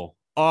ankle.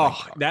 Oh,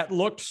 that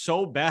looked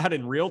so bad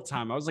in real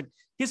time. I was like,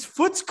 his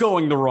foot's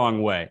going the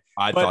wrong way.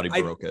 I thought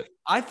he broke it.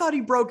 I thought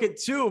he broke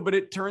it too, but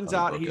it turns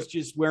out he's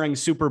just wearing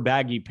super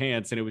baggy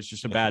pants and it was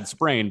just a bad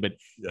sprain. But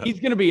he's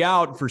going to be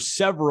out for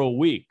several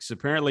weeks,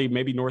 apparently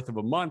maybe north of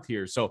a month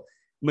here. So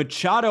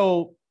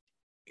Machado,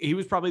 he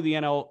was probably the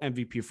NL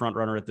MVP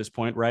frontrunner at this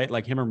point, right?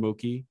 Like him or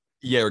Mookie.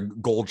 Yeah, or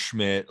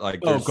Goldschmidt.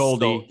 Like,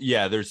 Goldie.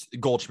 There's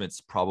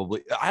Goldschmidt's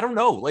probably. I don't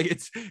know. Like,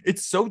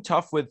 it's so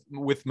tough with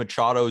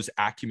Machado's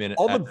acumen.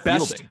 All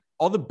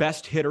the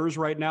best hitters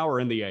right now are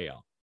in the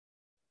AL.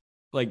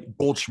 Like,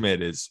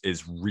 Goldschmidt is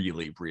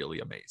really, really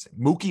amazing.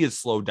 Mookie has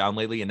slowed down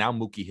lately, and now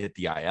Mookie hit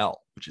the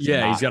IL, which is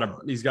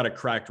he's got a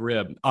cracked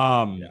rib.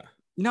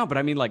 No, but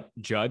I mean, like,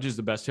 Judge is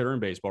the best hitter in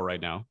baseball right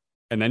now,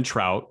 and then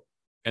Trout,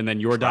 and then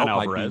Yordan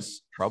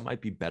Alvarez. Trout might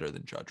be better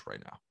than Judge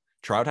right now.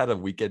 Trout had a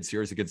weekend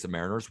series against the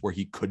Mariners where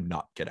he could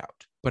not get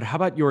out. But how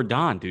about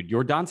Yordan, dude?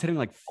 Yordan's hitting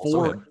like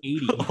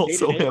 480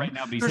 also him. right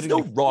now. But he's there's hitting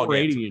no like wrong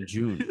 480 answer. in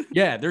June.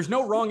 Yeah, there's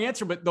no wrong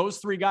answer, but those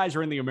three guys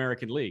are in the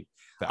American League.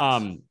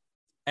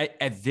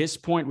 At this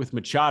point with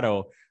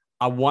Machado,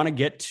 I want to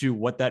get to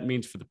what that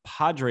means for the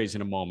Padres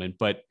in a moment,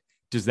 but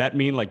does that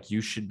mean like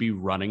you should be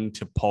running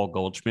to Paul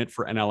Goldschmidt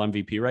for NL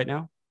MVP right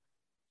now?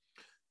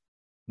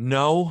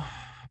 No,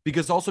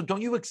 because also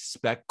don't you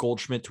expect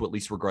Goldschmidt to at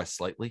least regress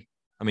slightly?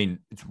 I mean,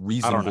 it's I don't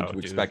reasonable know, to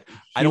dude. expect. He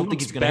I don't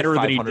think looks he's going to hit better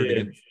than he 500 did.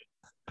 against.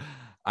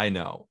 I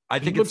know. I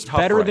He think looks it's tough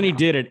better right than he now.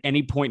 did at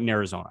any point in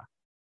Arizona.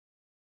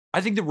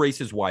 I think the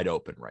race is wide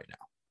open right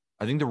now.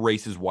 I think the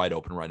race is wide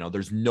open right now.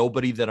 There's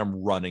nobody that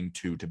I'm running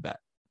to bet.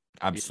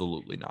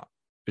 Absolutely not.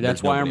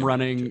 That's There's why nobody I'm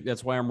running. to.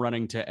 That's why I'm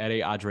running to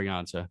Eddie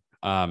Adrianza.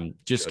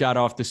 Just Good. got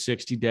off the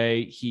 60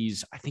 day.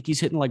 I think he's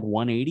hitting like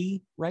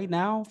 180 right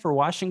now for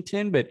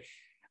Washington, but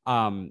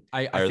I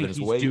Higher than think his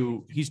he's weight.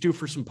 due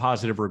for some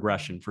positive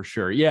regression for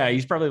sure. Yeah,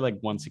 he's probably like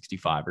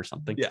 165 or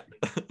something. Yeah.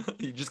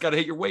 You just got to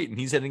hit your weight, and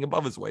he's hitting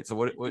above his weight. So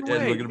what and we're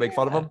Right, going to make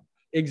fun of him?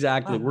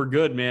 Exactly. We're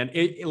good, man.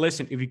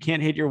 Listen, if you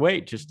can't hit your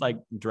weight, just like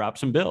drop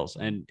some bills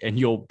and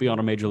you'll be on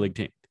a major league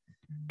team.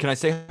 Can I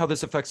say how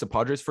this affects the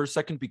Padres for a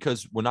second?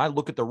 Because when I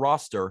look at the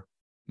roster,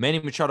 Manny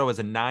Machado has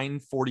a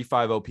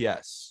 945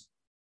 OPS.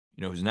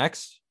 You know who's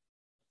next?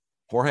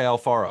 Jorge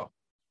Alfaro.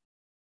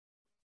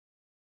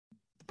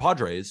 The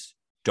Padres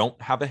don't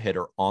have a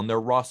hitter on their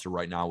roster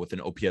right now with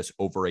an OPS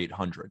over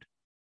 800.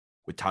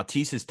 With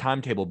Tatis's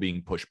timetable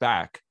being pushed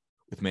back,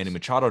 with Manny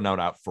Machado now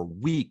out for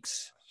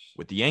weeks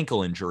with the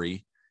ankle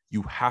injury,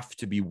 you have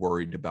to be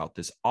worried about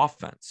this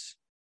offense.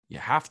 You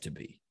have to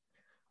be.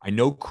 I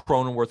know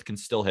Cronenworth can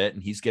still hit,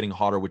 and he's getting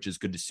hotter, which is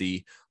good to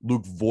see.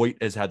 Luke Voigt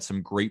has had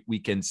some great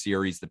weekend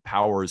series. The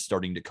power is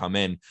starting to come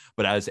in.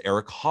 But as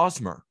Eric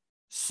Hosmer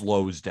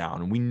slows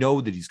down, and we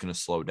know that he's going to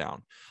slow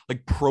down,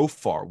 like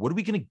Profar, what are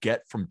we going to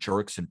get from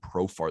Jurickson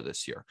Profar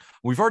this year?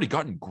 We've already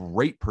gotten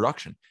great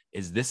production.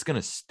 Is this going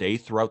to stay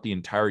throughout the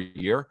entire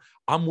year?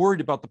 I'm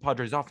worried about the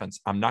Padres offense.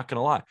 I'm not going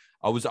to lie.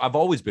 I've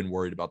always been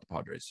worried about the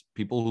Padres.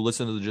 People who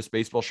listen to the Just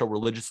Baseball show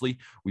religiously,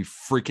 we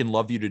freaking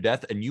love you to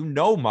death. And you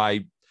know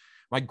my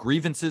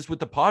grievances with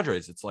the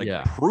Padres. It's like,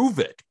 prove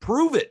it.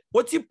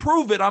 Once you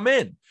prove it, I'm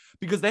in,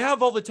 because they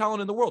have all the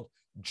talent in the world.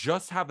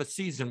 Just have a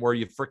season where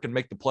you freaking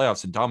make the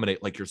playoffs and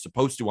dominate like you're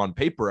supposed to on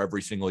paper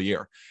every single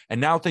year. And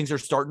now things are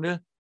starting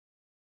to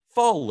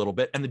fall a little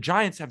bit. And the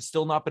Giants have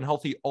still not been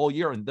healthy all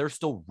year, and they're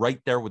still right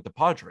there with the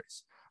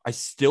Padres. I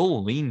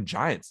still lean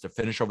Giants to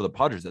finish over the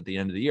Padres at the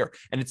end of the year.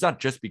 And it's not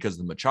just because of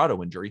the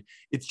Machado injury.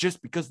 It's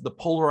just because of the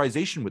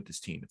polarization with this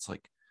team. It's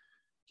like,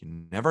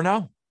 you never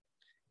know.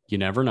 You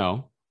never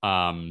know.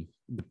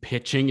 The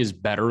pitching is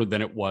better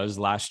than it was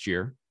last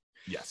year.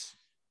 Yes.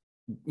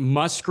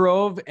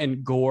 Musgrove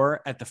and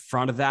Gore at the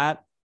front of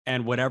that.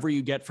 And whatever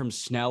you get from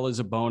Snell is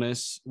a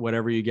bonus.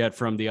 Whatever you get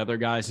from the other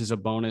guys is a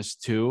bonus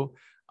too.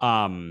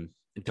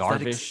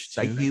 Darvish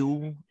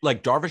too.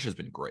 Like Darvish has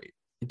been great.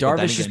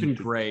 Darvish has been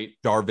great.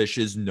 Darvish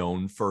is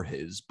known for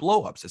his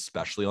blowups,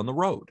 especially on the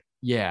road.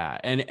 Yeah.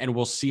 And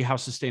we'll see how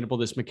sustainable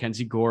this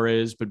Mackenzie Gore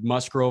is. But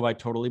Musgrove, I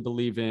totally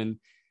believe in.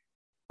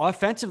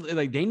 Offensively,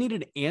 like they need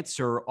an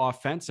answer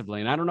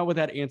offensively. And I don't know what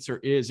that answer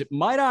is. It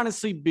might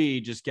honestly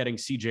be just getting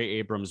CJ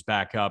Abrams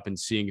back up and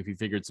seeing if he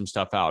figured some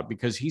stuff out,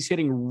 because he's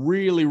hitting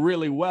really,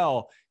 really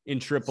well in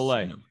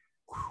AAA.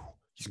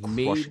 He's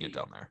crushing it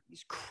down there.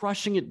 He's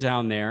crushing it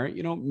down there.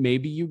 You know,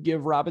 maybe you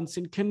give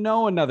Robinson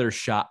Cano another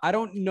shot. I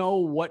don't know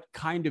what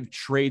kind of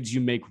trades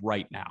you make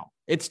right now.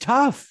 It's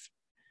tough.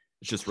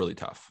 It's just really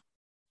tough.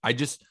 I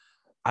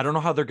don't know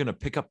how they're going to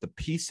pick up the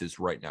pieces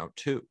right now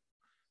too.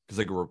 Because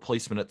like a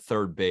replacement at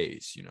third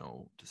base, you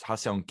know, does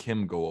Ha-Seong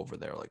Kim go over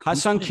there? Like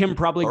Ha-Seong Kim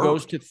probably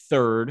goes to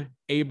third,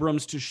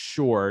 Abrams to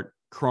short,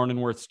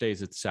 Cronenworth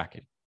stays at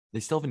second. They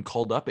still haven't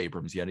called up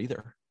Abrams yet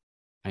either.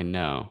 I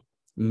know.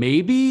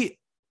 Maybe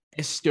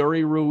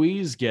Esteury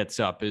Ruiz gets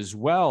up as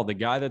well, the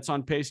guy that's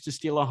on pace to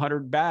steal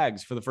 100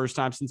 bags for the first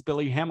time since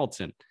Billy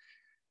Hamilton.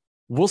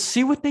 We'll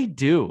see what they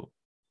do.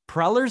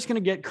 Preller's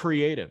going to get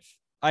creative.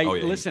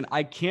 Listen,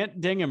 I can't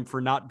ding him for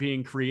not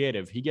being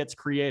creative. He gets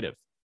creative.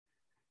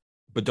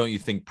 But don't you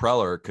think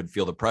Preller could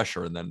feel the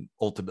pressure and then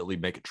ultimately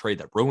make a trade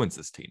that ruins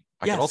this team?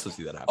 I can also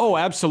see that happen. Oh,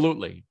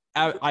 absolutely.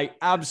 I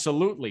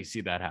absolutely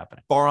see that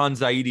happening. Farhan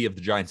Zaidi of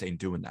the Giants ain't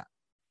doing that.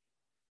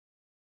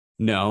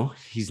 No,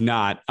 he's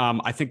not.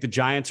 I think the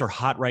Giants are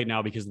hot right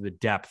now because of the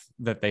depth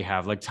that they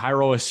have, like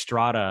Tyro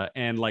Estrada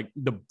and like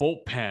the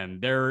bullpen.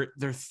 They're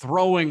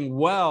throwing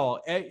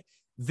well.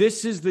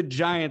 This is the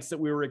Giants that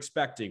we were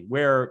expecting,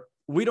 where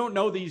we don't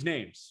know these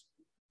names,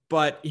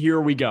 but here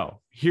we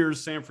go.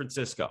 Here's San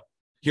Francisco.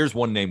 Here's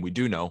one name we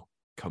do know,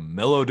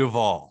 Camilo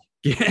Duvall.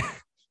 Yeah,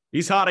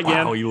 he's hot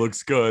again. Wow, he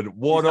looks good.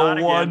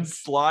 101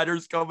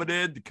 sliders coming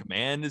in. The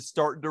command is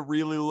starting to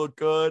really look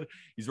good.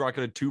 He's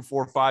rocking a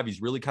 2.45.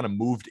 He's really kind of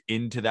moved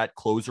into that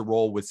closer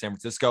role with San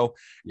Francisco.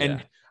 Yeah.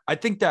 And I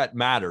think that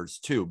matters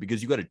too,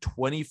 because you got a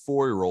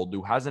 24-year-old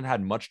who hasn't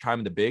had much time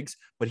in the bigs,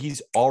 but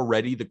he's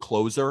already the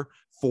closer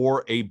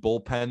for a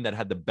bullpen that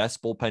had the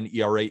best bullpen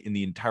ERA in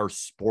the entire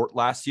sport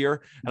last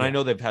year. And I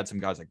know they've had some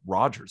guys like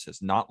Rogers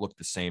has not looked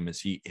the same as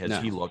he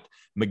looked.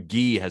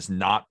 McGee has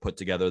not put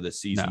together the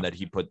season that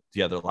he put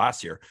together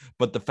last year.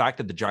 But the fact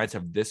that the Giants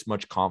have this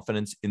much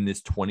confidence in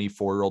this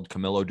 24-year-old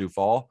Camilo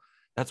Duvall,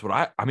 that's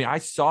what I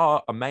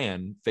saw a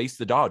man face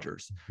the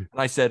Dodgers and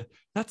I said,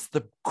 that's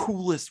the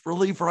coolest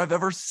reliever I've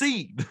ever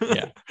seen.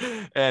 Yeah.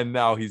 And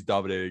now he's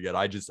dominating again.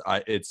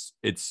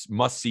 It's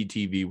must see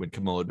TV when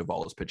Camilo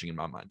Duvall is pitching in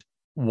my mind.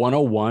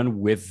 101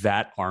 with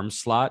that arm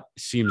slot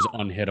seems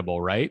unhittable,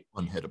 right?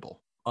 Unhittable.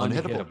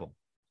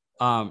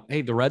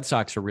 Hey, the Red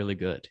Sox are really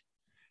good.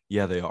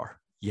 Yeah, they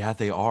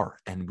are.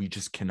 And we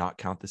just cannot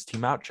count this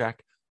team out,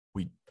 Jack.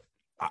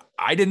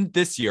 I didn't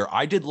this year.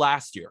 I did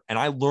last year. And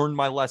I learned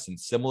my lesson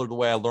similar to the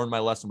way I learned my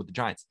lesson with the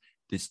Giants.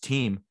 This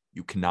team,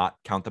 you cannot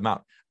count them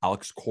out.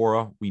 Alex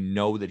Cora, we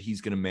know that he's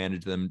going to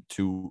manage them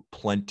to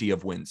plenty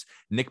of wins.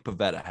 Nick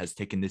Pivetta has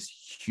taken this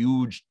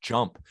huge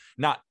jump,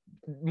 not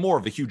more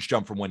of a huge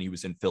jump from when he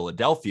was in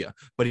Philadelphia,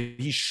 but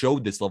he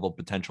showed this level of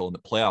potential in the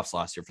playoffs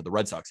last year for the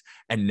Red Sox.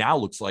 And now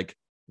looks like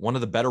one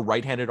of the better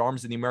right-handed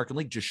arms in the American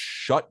League, just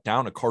shut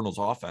down a Cardinals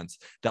offense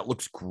that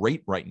looks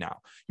great right now.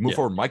 You move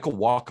forward, Michael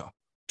Wacha.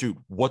 Dude,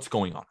 what's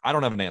going on? I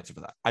don't have an answer for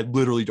that. I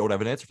literally don't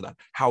have an answer for that.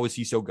 How is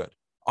he so good?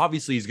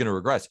 Obviously, he's going to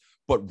regress,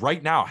 but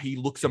right now he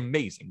looks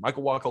amazing.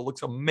 Michael Wacha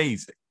looks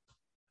amazing.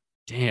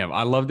 Damn,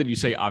 I love that you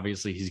say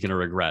obviously he's going to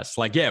regress.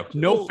 Like, yeah,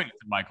 no faith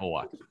in Michael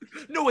Wacha.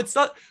 No, it's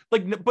not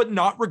like, but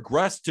not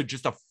regress to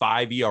just a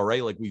 5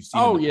 ERA like we've seen.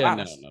 Oh,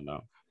 yeah,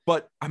 no.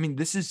 But I mean,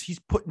 he's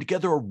putting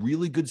together a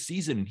really good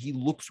season and he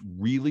looks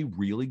really,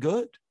 really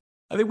good.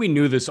 I think we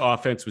knew this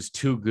offense was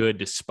too good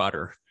to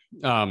sputter.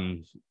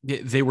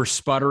 They were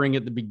sputtering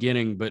at the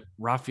beginning, but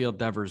Rafael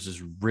Devers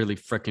is really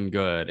freaking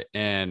good.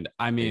 And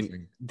I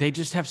mean, they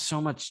just have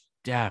so much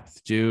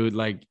depth, dude.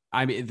 Like,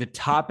 I mean, the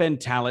top end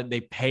talent,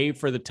 they pay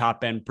for the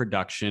top end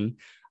production.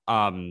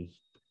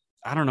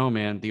 I don't know,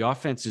 man. The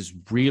offense is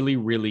really,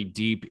 really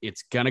deep.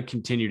 It's going to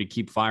continue to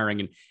keep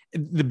firing. And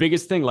the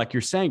biggest thing, like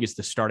you're saying, is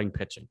the starting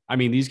pitching. I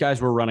mean, these guys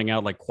were running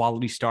out like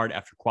quality start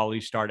after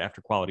quality start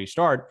after quality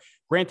start,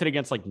 granted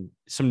against like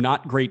some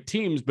not great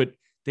teams, but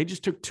they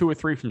just took 2 or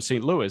 3 from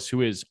St. Louis,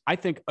 who is, I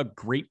think, a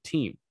great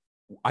team.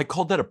 I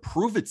called that a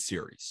prove it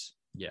series.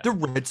 Yeah. The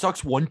Red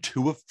Sox won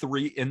 2 of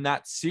 3 in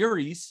that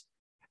series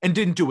and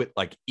didn't do it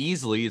like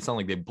easily. It's not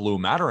like they blew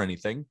them out or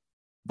anything,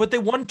 but they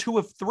won 2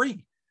 of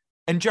 3.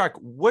 And Jack,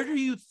 where do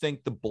you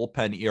think the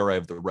bullpen ERA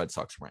of the Red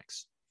Sox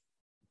ranks?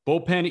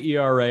 Bullpen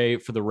ERA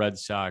for the Red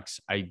Sox,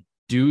 I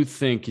do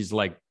think is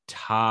like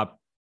top.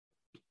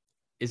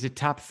 Is it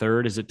top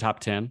 3rd? Is it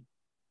top 10?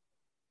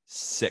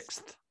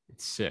 6th.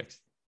 It's 6th.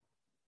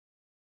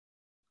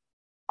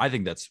 I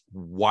think that's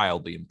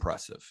wildly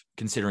impressive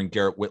considering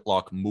Garrett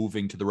Whitlock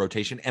moving to the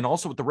rotation. And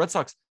also with the Red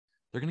Sox,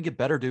 they're going to get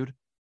better, dude.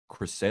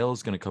 Chris Sale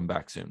is going to come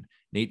back soon.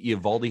 Nate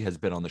Eovaldi has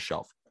been on the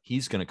shelf.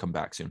 He's going to come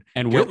back soon.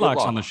 And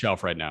Whitlock's on the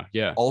shelf right now.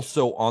 Yeah.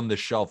 Also on the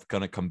shelf,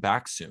 going to come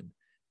back soon.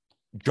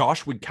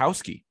 Josh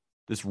Witkowski,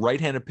 this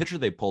right-handed pitcher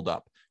they pulled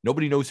up.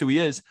 Nobody knows who he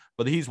is,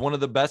 but he's one of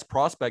the best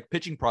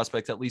pitching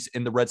prospects, at least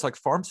in the Red Sox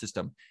farm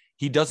system.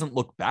 He doesn't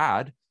look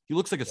bad. He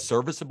looks like a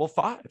serviceable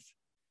 5.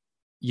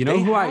 You know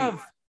who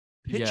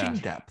pitching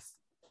depth.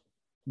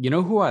 You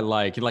know who I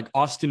like? Like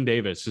Austin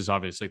Davis is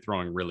obviously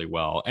throwing really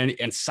well. And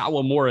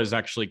Sawamura is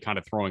actually kind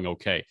of throwing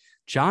okay.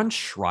 John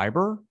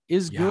Schreiber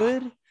is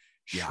good.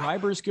 Yeah.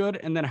 Schreiber's good.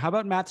 And then how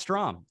about Matt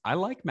Strahm? I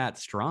like Matt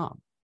Strahm.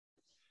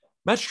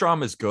 Matt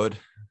Strahm is good.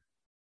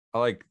 I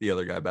like the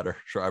other guy better,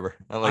 Schreiber.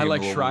 I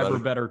like Schreiber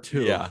better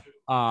too. Yeah.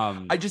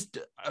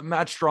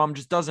 Matt Strahm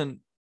just doesn't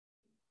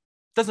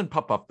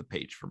pop up the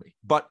page for me,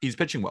 but he's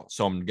pitching well.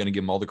 So I'm going to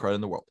give him all the credit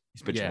in the world.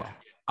 He's pitching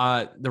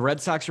well. The Red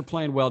Sox are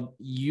playing well.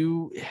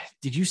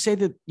 Did you say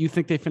that you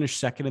think they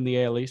finished 2nd in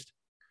the AL East?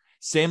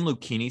 Sam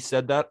Lucchini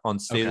said that on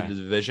State of the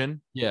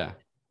Division. Yeah.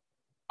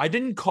 I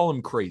didn't call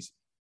him crazy.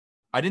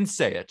 I didn't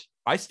say it.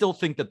 I still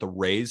think that the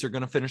Rays are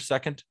going to finish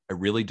 2nd. I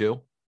really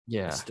do.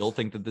 Yeah. I still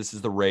think that this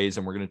is the Rays,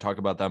 and we're going to talk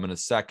about them in a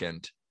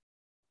second.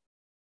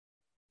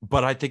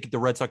 But I think the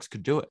Red Sox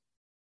could do it.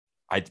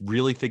 I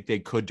really think they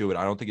could do it.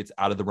 I don't think it's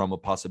out of the realm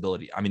of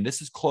possibility. I mean,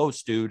 this is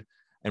close, dude.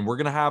 And we're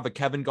going to have a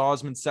Kevin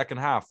Gausman second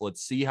half.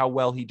 Let's see how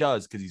well he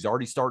does because he's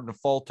already starting to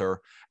falter.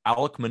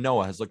 Alek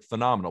Manoah has looked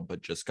phenomenal,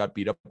 but just got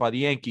beat up by the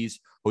Yankees.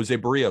 Jose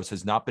Barrios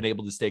has not been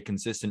able to stay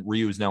consistent.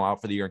 Ryu is now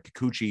out for the year, and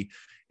Kikuchi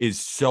is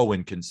so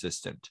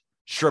inconsistent.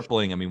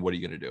 Stripling, I mean, what are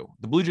you going to do?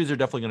 The Blue Jays are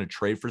definitely going to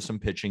trade for some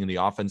pitching, and the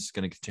offense is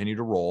going to continue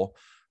to roll.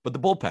 But the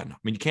bullpen, I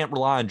mean, you can't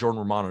rely on Jordan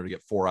Romano to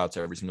get 4 outs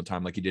every single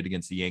time like he did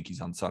against the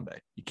Yankees on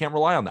Sunday. You can't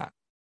rely on that.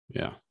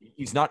 Yeah.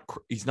 He's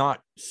not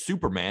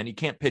Superman. He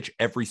can't pitch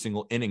every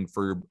single inning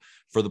for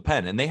the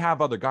pen. And they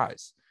have other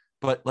guys.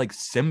 But like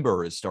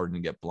Simber is starting to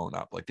get blown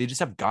up. Like they just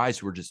have guys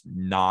who are just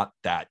not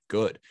that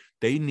good.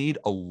 They need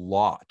a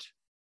lot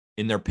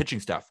in their pitching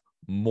staff,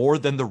 more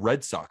than the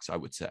Red Sox, I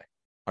would say.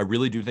 I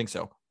really do think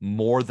so.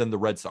 More than the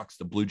Red Sox.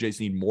 The Blue Jays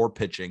need more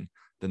pitching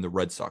than the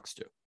Red Sox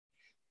do.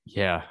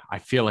 Yeah, I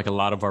feel like a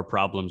lot of our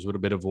problems would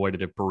have been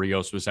avoided if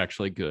Barrios was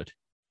actually good.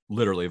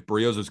 Literally, if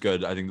Barrios was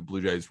good, I think the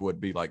Blue Jays would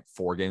be like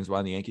 4 games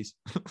behind the Yankees.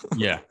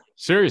 Yeah,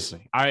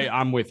 seriously.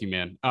 I'm with you,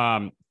 man.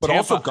 But Tampa,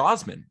 also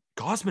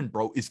Gausman,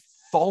 bro, is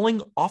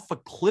falling off a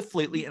cliff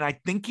lately, and I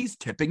think he's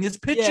tipping his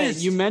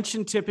pitches. Yeah, you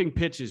mentioned tipping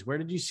pitches. Where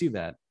did you see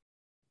that?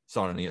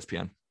 Saw it on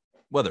ESPN.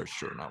 Whether it's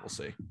true or not, we'll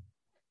see.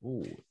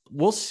 Ooh,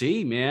 we'll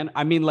see, man.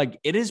 I mean, like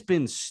it has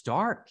been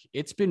stark.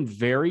 It's been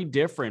very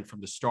different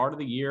from the start of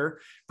the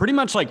year. Pretty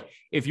much like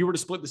if you were to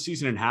split the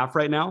season in half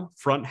right now,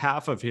 front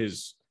half of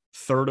his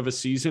third of a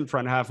season,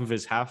 front half of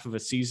his half of a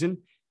season,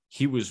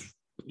 he was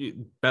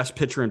best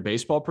pitcher in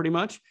baseball pretty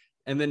much.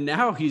 And then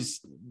now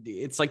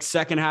it's like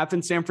second half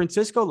in San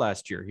Francisco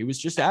last year. He was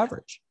just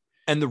average.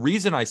 And the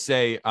reason I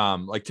say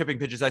like tipping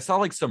pitches, I saw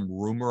like some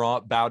rumor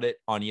about it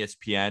on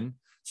ESPN.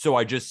 So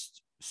I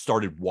just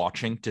started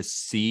watching to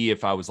see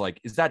if I was like,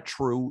 is that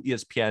true,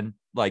 ESPN?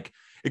 Like,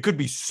 it could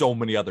be so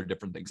many other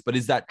different things, but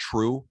is that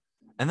true?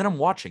 And then I'm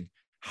watching.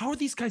 How are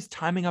these guys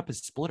timing up his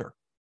splitter?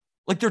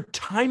 Like, they're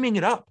timing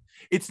it up.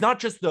 It's not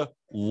just the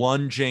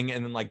lunging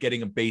and then like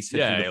getting a base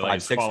hit through the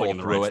 5-6 hole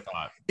through it.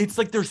 Spot. It's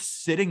like they're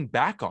sitting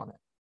back on it.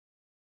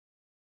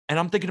 And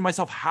I'm thinking to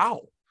myself,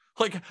 how?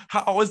 Like,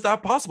 how is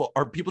that possible?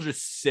 Are people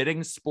just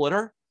sitting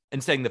splitter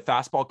and saying the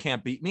fastball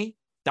can't beat me?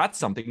 That's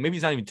something. Maybe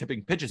he's not even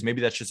tipping pitches. Maybe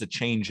that's just a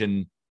change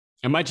in.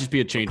 It might just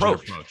be a change in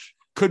approach.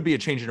 Could be a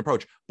change in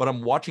approach. But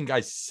I'm watching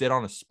guys sit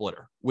on a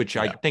splitter, which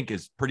I think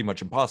is pretty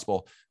much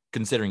impossible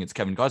considering it's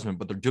Kevin Gausman,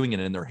 but they're doing it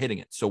and they're hitting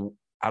it. So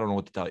I don't know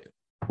what to tell you.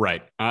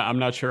 Right. I'm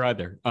not sure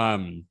either.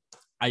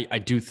 I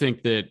do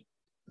think that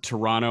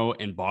Toronto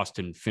and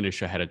Boston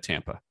finish ahead of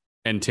Tampa,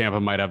 and Tampa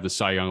might have the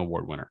Cy Young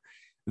Award winner.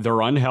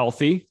 They're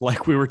unhealthy,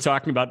 like we were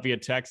talking about via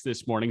text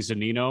this morning.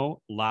 Zunino,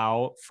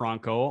 Lau,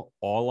 Franco,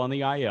 all on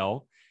the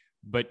IL.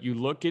 But you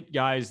look at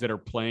guys that are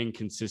playing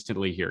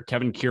consistently here.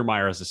 Kevin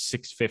Kiermaier has a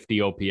 650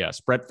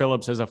 OPS. Brett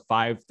Phillips has a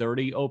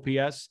 530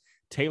 OPS.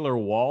 Taylor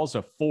Walls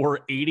a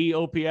 480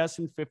 OPS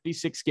in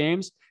 56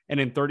 games.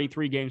 And in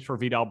 33 games for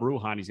Vidal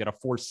Brujan, he's got a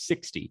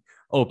 460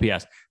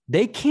 OPS.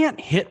 They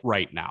can't hit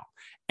right now.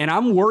 And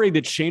I'm worried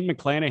that Shane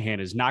McClanahan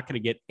is not going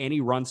to get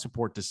any run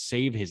support to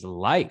save his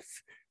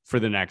life for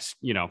the next,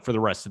 for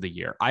the rest of the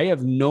year. I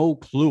have no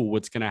clue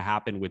what's going to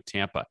happen with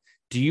Tampa.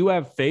 Do you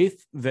have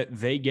faith that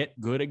they get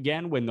good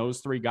again when those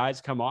three guys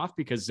come off?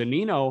 Because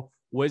Zunino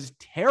was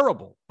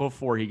terrible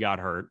before he got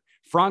hurt.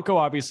 Franco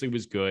obviously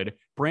was good.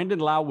 Brandon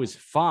Lau was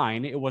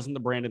fine. It wasn't the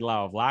Brandon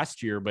Lau of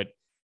last year, but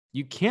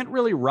you can't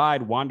really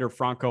ride Wander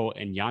Franco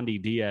and Yandy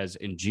Diaz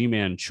and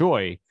G-Man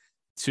Choi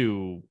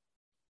to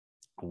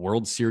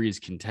World Series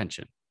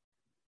contention.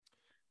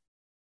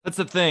 That's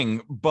the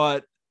thing,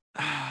 but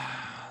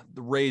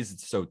the Rays,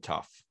 it's so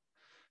tough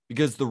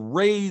because the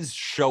Rays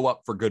show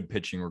up for good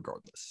pitching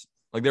regardless.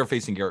 Like, they're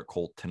facing Garrett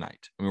Cole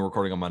tonight. I mean, we're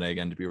recording on Monday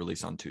again to be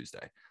released on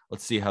Tuesday.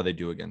 Let's see how they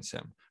do against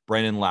him.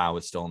 Brandon Lau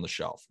is still on the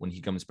shelf. When he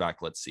comes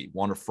back, let's see.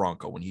 Wander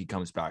Franco, when he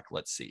comes back,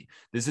 let's see.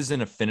 This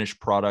isn't a finished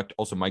product.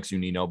 Also, Mike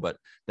Zunino, but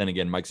then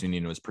again, Mike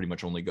Zunino is pretty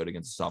much only good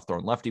against a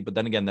soft-throwing lefty. But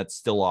then again, that's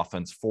still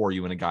offense for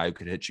you and a guy who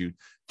could hit you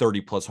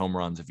 30-plus home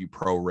runs if you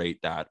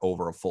prorate that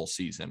over a full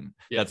season.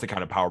 Yeah. That's the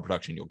kind of power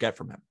production you'll get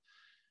from him.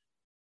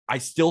 I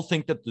still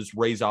think that this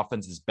Rays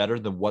offense is better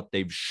than what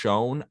they've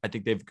shown. I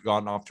think they've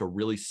gotten off to a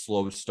really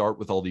slow start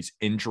with all these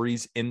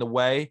injuries in the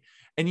way.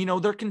 And,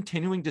 they're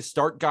continuing to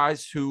start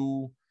guys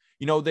who,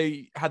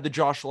 they had the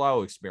Josh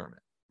Lau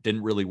experiment.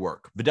 Didn't really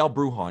work. Vidal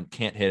Brujan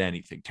can't hit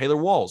anything. Taylor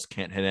Walls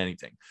can't hit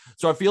anything.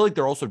 So I feel like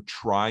they're also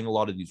trying a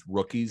lot of these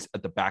rookies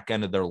at the back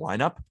end of their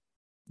lineup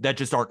that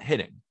just aren't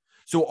hitting.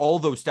 So all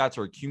those stats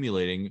are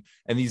accumulating,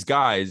 and these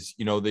guys,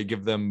 they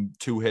give them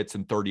 2 hits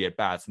and 30 at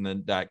bats, and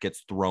then that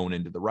gets thrown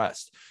into the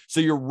rest. So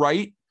you're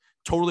right,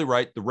 totally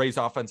right. The Rays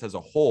offense as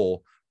a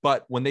whole,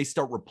 but when they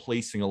start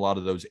replacing a lot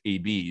of those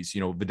ABs,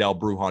 Vidal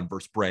Brujan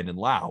versus Brandon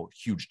Lau,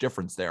 huge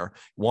difference there.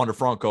 Wander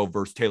Franco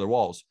versus Taylor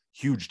Walls,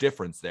 huge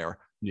difference there.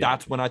 Yeah.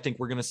 That's when I think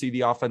we're going to see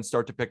the offense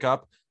start to pick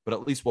up. But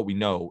at least what we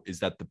know is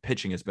that the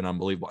pitching has been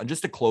unbelievable. And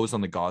just to close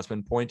on the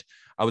Gausman point,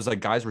 I was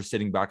like, guys were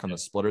sitting back on the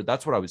splitter.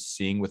 That's what I was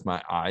seeing with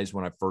my eyes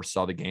when I first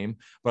saw the game.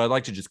 But I'd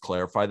like to just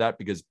clarify that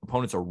because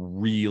opponents are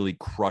really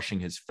crushing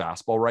his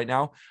fastball right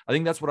now. I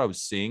think that's what I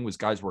was seeing was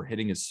guys were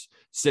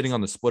sitting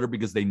on the splitter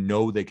because they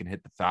know they can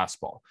hit the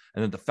fastball.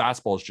 And then the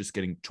fastball is just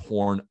getting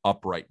torn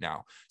up right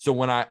now. So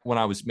when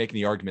I was making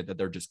the argument that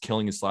they're just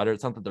killing his slider,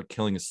 it's not that they're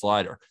killing his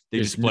slider. They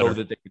just know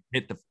that they can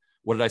hit the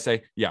what did I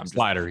say? Yeah. I'm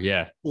slider.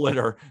 Yeah.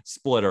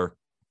 Splitter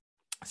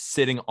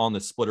sitting on the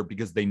splitter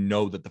because they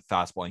know that the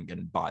fastball ain't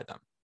getting by them.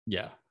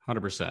 Yeah.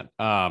 100%.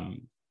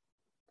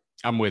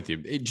 I'm with you.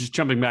 Just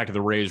jumping back to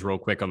the Rays real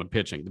quick on the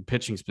pitching. The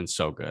pitching's been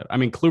so good. I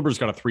mean, Kluber's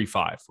got a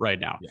 3.5 right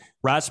now. Yeah.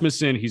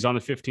 Rasmussen, he's on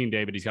the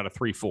 15-day, but he's got a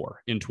 3.4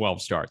 in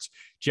 12 starts.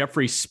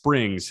 Jeffrey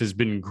Springs has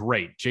been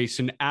great.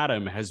 Jason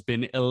Adam has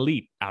been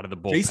elite out of the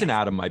bullpen. Jason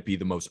Adam might be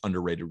the most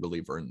underrated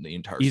reliever in the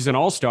entire He's an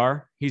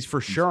all-star. He's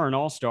for sure an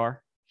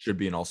all-star. Should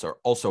be an all-star.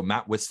 Also,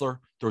 Matt Whistler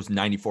throws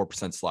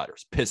 94%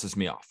 sliders. Pisses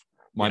me off.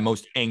 My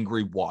most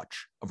angry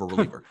watch of a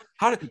reliever.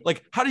 How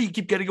do you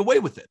keep getting away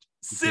with it?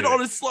 Sit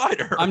on a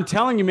slider. I'm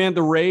telling you, man,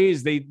 the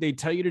Rays, they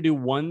tell you to do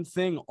one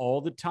thing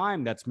all the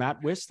time. That's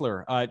Matt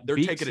Whistler. They're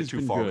taking it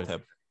too far with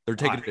him. They're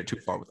taking it too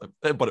far with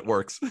him, but it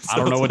works. So I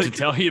don't know what to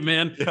tell you,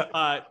 man.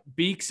 Yeah.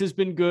 Beeks has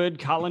been good.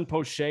 Colin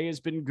Poche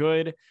has been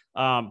good.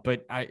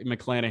 But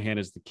McClanahan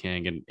is the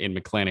king. And in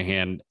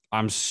McClanahan,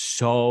 I'm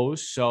so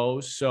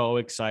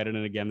excited.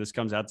 And again, this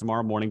comes out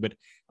tomorrow morning, but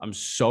I'm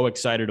so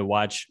excited to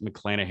watch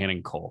McClanahan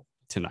and Cole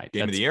tonight.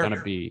 Game of the year. Going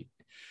to be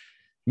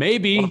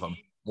maybe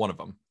one of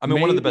them. I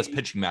mean, one of the best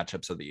pitching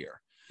matchups of the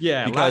year.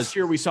 Yeah. Because last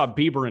year we saw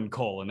Bieber and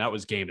Cole, and that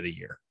was game of the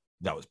year.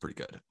 That was pretty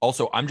good.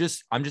 Also, I'm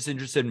just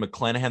interested in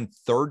McClanahan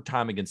third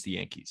time against the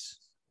Yankees.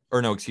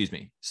 Or no, excuse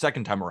me,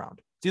 second time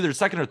around. It's either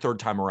second or third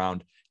time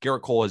around.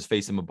 Garrett Cole has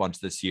faced him a bunch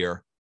this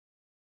year.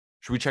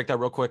 Should we check that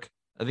real quick?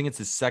 I think it's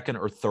his second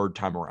or third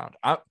time around.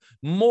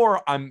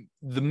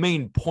 The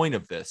main point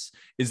of this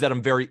is that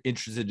I'm very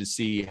interested to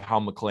see how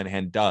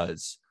McClanahan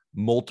does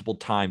multiple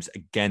times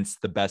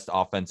against the best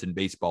offense in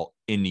baseball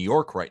in New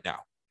York right now.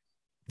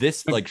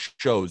 This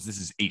shows this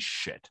is ace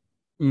shit.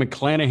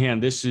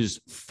 McClanahan, this is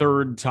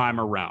third time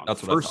around.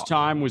 That's what First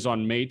time was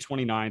on May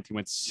 29th. He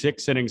went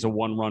 6 innings, a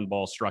 1-run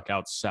ball, struck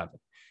out 7.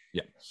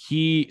 Yeah.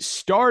 He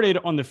started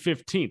on the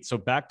 15th. So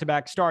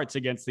back-to-back starts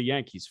against the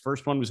Yankees.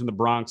 First one was in the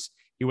Bronx.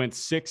 He went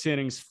 6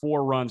 innings,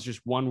 4 runs, just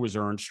 1 was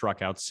earned,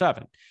 struck out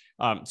 7.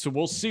 So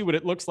we'll see what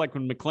it looks like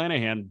when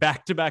McClanahan,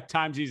 back-to-back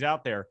times he's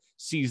out there,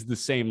 sees the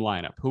same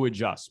lineup. Who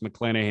adjusts,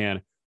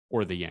 McClanahan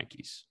or the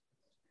Yankees?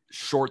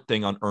 Short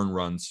thing on earned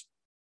runs.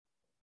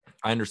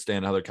 I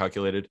understand how they're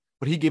calculated,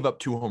 but he gave up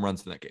 2 home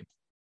runs in that game.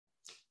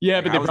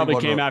 Yeah, but they probably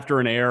came after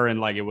an error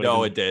and it would.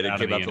 No, it did.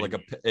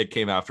 It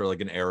came after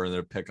an error and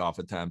a pickoff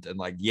attempt,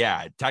 and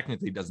it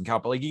technically doesn't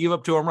count, but he gave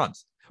up 2 home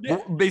runs. Yeah.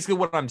 Basically,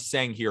 what I'm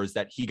saying here is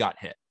that he got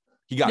hit.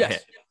 He got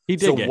hit. He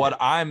did. So what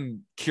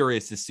I'm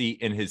curious to see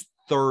in his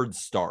third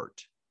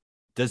start,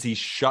 does he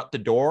shut the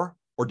door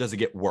or does it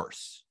get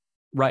worse?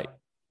 Right.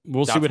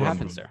 We'll see what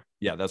happens there.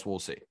 Yeah, that's what we'll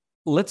see.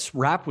 Let's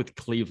wrap with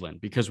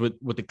Cleveland, because what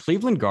the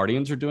Cleveland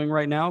Guardians are doing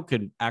right now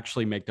could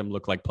actually make them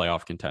look like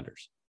playoff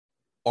contenders.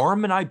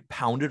 Arm and I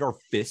pounded our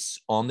fists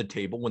on the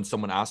table when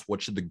someone asked,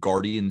 what should the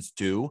Guardians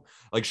do?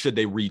 Should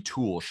they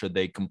retool? Should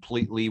they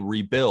completely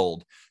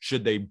rebuild?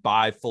 Should they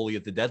buy fully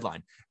at the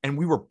deadline? And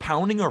we were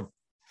pounding our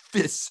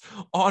fists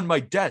on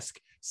my desk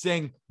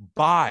saying,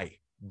 buy.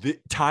 The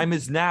time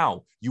is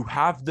now. You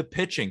have the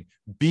pitching.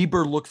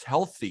 Bieber looks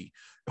healthy.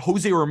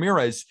 Jose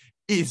Ramirez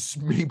is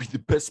maybe the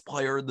best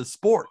player in the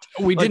sport.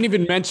 We didn't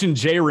even mention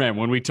J-Ram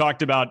when we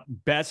talked about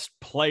best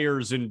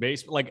players in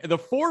baseball. The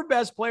 4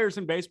 best players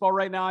in baseball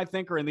right now, I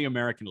think, are in the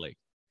American League.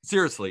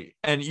 Seriously.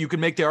 And you can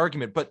make the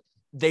argument, but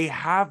they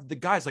have the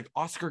guys like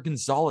Oscar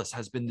Gonzalez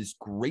has been this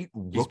great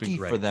rookie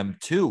for them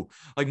too.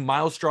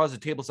 Miles Straw as a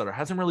table setter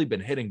hasn't really been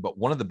hitting, but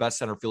one of the best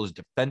center fielders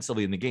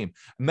defensively in the game.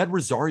 Med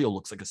Rosario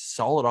looks like a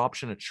solid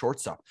option at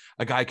shortstop.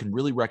 A guy can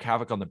really wreak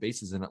havoc on the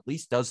bases and at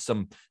least does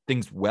some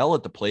things well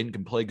at the plate and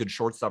can play good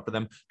shortstop for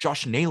them.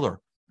 Josh Naylor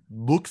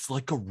looks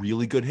like a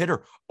really good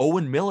hitter.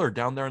 Owen Miller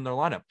down there in their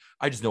lineup.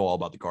 I just know all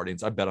about the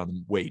Guardians. I bet on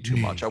them way too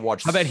much. I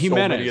watched. How about so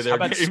Jimenez? many of their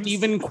How about games.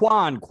 Steven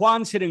Kwan?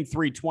 Kwan's hitting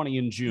 320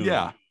 in June.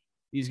 Yeah.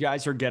 These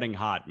guys are getting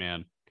hot,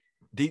 man.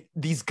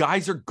 These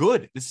guys are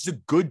good. This is a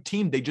good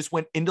team. They just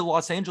went into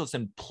Los Angeles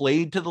and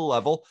played to the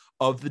level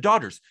of the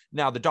Dodgers.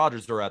 Now the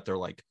Dodgers are at their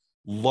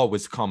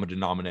lowest common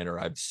denominator.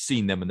 I've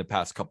seen them in the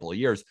past couple of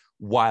years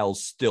while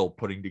still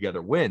putting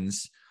together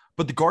wins.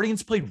 But the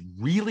Guardians played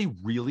really,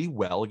 really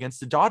well against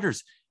the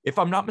Dodgers. If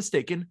I'm not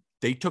mistaken,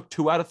 they took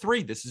 2 out of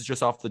 3. This is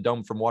just off the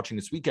dome from watching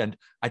this weekend.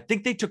 I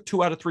think they took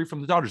 2 out of 3 from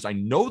the Dodgers. I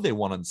know they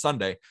won on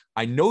Sunday.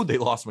 I know they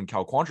lost when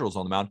Cal Quantrill was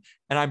on the mound.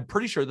 And I'm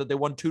pretty sure that they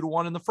won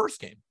 2-1 in the first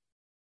game.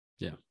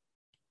 Yeah.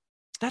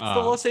 That's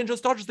the Los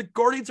Angeles Dodgers. The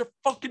Guardians are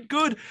fucking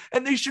good,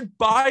 and they should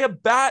buy a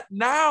bat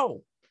now.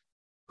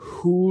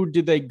 Who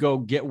did they go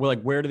get?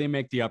 Where do they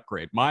make the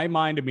upgrade? My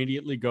mind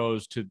immediately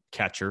goes to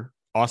catcher.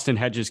 Austin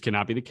Hedges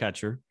cannot be the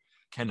catcher.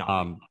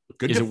 Cannot.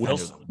 Good is defender, it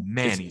Wilson? though.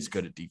 Man, he's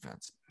good at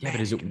defense. Yeah, Man,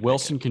 but is it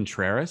Wilson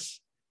Contreras?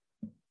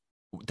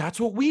 That's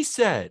what we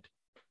said.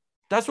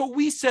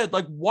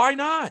 Why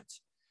not?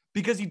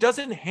 Because he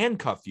doesn't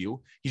handcuff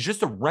you. He's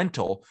just a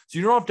rental. So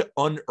you don't have to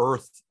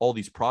unearth all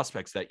these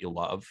prospects that you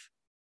love.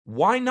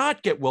 Why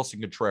not get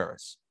Wilson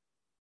Contreras?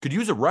 Could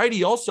use a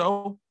righty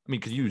also.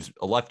 Could use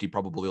a lefty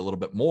probably a little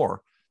bit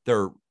more.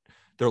 Their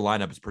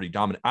lineup is pretty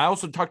dominant. I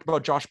also talked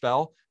about Josh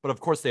Bell, but of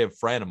course they have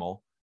Franimal,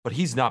 but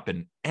he's not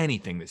been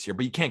anything this year,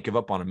 but you can't give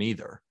up on him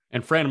either.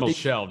 And Franimal's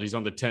shelved. He's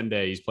on the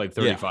 10-day. He's played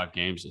 35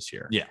 games this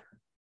year. Yeah.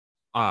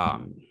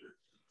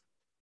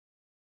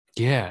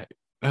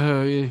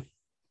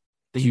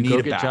 Do you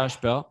go get Josh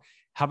Bell?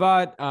 How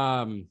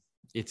about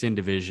it's in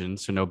division,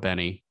 so no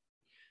Benny.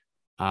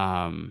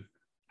 How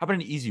about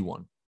an easy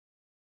one?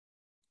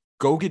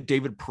 Go get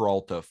David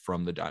Peralta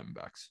from the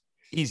Diamondbacks.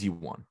 Easy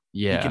one.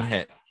 Yeah. He can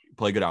hit,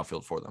 play good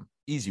outfield for them.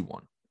 Easy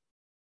one.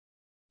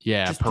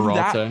 Yeah, just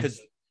Peralta. Because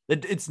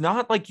it's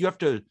not like you have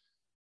to,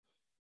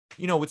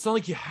 it's not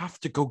like you have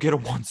to go get a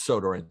Juan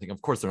Soto or anything.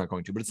 Of course they're not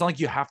going to, but it's not like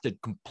you have to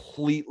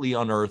completely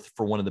unearth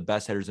for one of the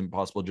best hitters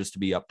impossible just to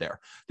be up there.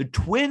 The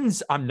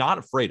Twins, I'm not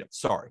afraid of.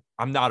 Sorry.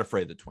 I'm not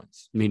afraid of the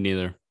Twins. Me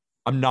neither.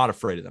 I'm not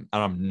afraid of them.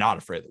 And I'm not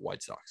afraid of the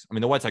White Sox.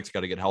 The White Sox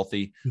got to get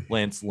healthy.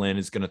 Lance Lynn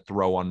is going to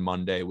throw on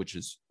Monday, which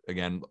is,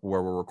 again,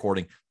 where we're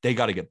recording. They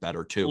got to get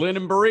better, too. Lynn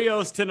and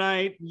Barrios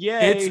tonight.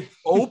 Yay. It's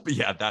open.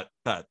 Yeah,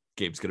 that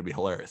game's going to be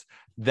hilarious.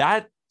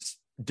 That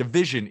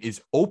division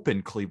is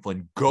open,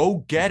 Cleveland.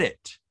 Go get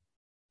it.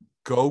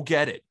 Go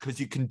get it,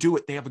 because you can do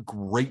it. They have a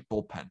great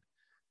bullpen.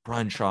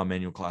 Brian Shaw,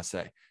 Emmanuel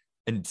Clase,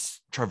 and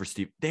Trevor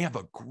Steve. They have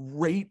a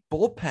great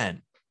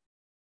bullpen.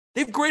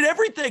 They have great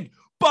everything.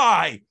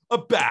 buy a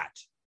bat.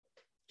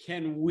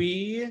 Can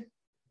we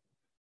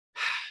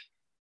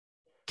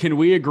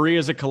agree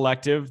as a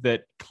collective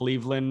that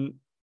Cleveland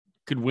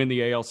could win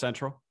the AL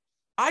Central?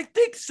 I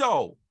think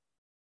so.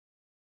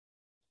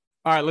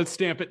 All right, let's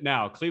stamp it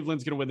now.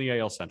 Cleveland's going to win the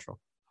AL Central.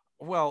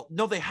 Well,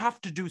 no, they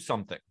have to do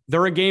something.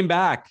 They're a game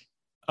back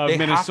of They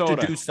Minnesota. have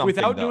to do something,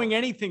 Without though. doing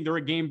anything, they're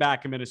a game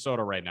back in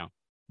Minnesota right now.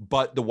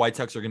 But the White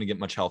Sox are going to get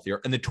much healthier,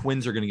 and the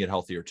Twins are going to get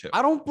healthier too.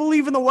 I don't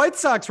believe in the White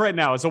Sox right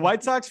now. As a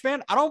White Sox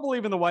fan, I don't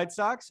believe in the White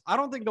Sox. I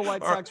don't think the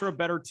White Sox are a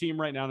better team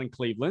right now than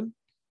Cleveland.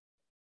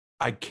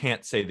 I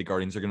can't say the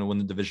Guardians are going to win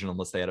the division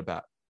unless they had a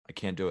bat. I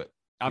can't do it.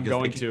 I'm Because they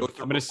going can to. go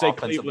through I'm going to say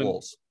offensive Cleveland.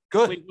 holes.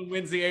 Good. Cleveland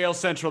wins the AL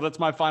Central. That's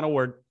my final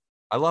word.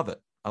 I love it.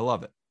 I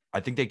love it.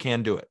 I think they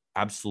can do it.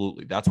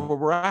 Absolutely. That's where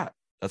we're at.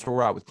 That's where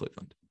we're at with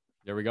Cleveland.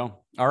 There we go.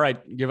 All right.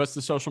 Give us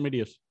the social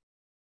medias.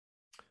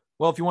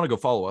 Well, if you want to go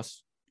follow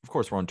us, of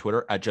course, we're on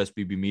Twitter at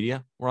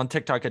JustBBMedia. We're on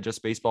TikTok at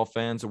Just Baseball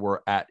Fans. We're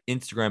at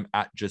Instagram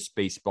at Just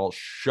Baseball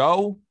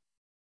Show.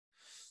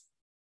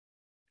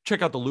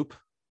 Check out the Loop.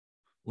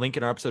 Link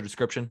in our episode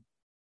description.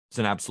 It's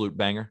an absolute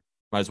banger.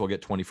 Might as well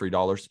get $20 free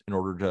in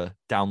order to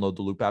download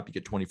the Loop app. You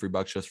get $20 free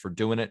just for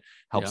doing it.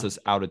 Helps us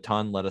out a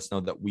ton. Let us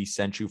know that we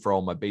sent you for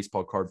all my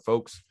baseball card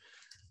folks.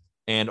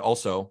 And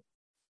also,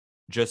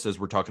 just as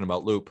we're talking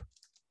about Loop,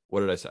 what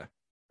did I say?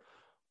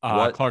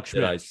 What Clark did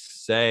Schmidt. I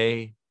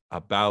say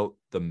about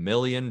the $1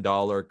 million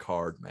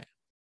card man?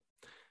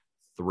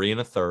 3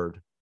 1/3,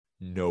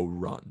 no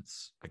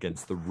runs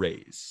against the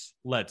Rays.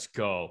 Let's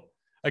go.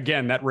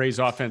 Again, that Rays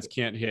offense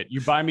can't hit. You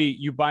buy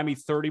me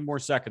 30 more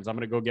seconds. I'm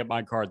going to go get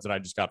my cards that I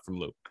just got from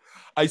Loop.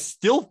 I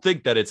still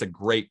think that it's a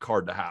great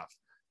card to have.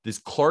 This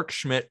Clark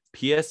Schmidt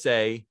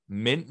PSA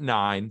Mint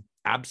 9,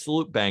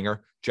 absolute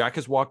banger. Jack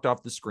has walked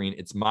off the screen.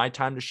 It's my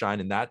time to shine,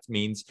 and that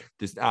means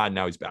this.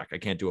 Now he's back. I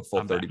can't do a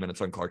full 30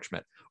 minutes on Clark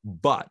Schmidt,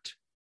 but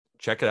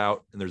check it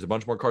out. And there's a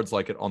bunch more cards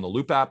like it on the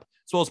Loop app,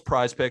 as well as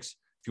Prize Picks.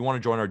 If you want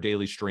to join our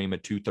daily stream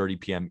at 2:30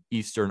 p.m.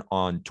 Eastern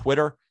on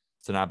Twitter,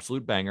 it's an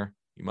absolute banger.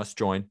 You must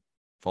join.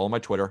 Follow my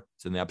Twitter.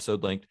 It's in the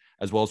episode linked,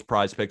 as well as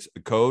Prize Picks.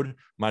 The code,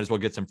 might as well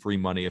get some free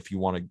money if you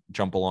want to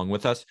jump along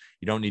with us.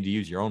 You don't need to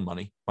use your own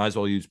money. Might as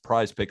well use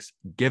Prize Picks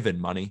given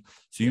money.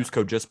 So use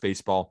code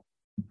JustBaseball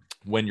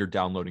when you're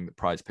downloading the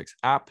Prize Picks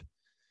app.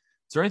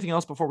 Is there anything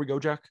else before we go,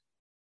 Jack?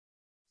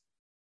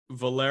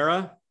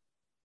 Valera,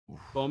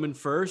 Bowman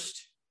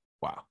first.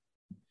 Wow.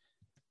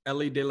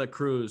 Ellie De La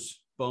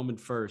Cruz, Bowman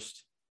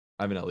first.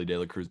 I have an Ellie De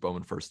La Cruz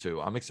Bowman first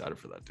too. I'm excited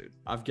for that, dude.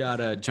 I've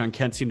got John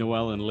Kensey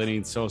Noel and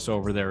Lenny Sosa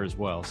over there as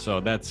well. So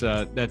that's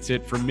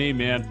it for me,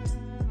 man.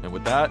 And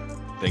with that,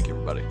 thank you,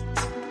 everybody.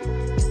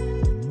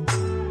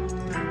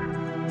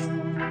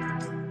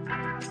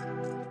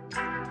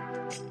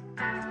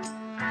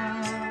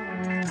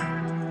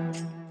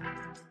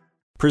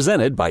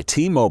 Presented by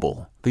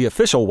T-Mobile, the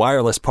official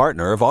wireless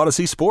partner of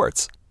Odyssey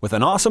Sports. With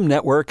an awesome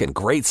network and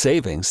great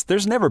savings,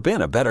 there's never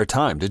been a better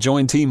time to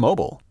join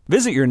T-Mobile.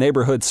 Visit your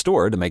neighborhood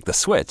store to make the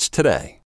switch today.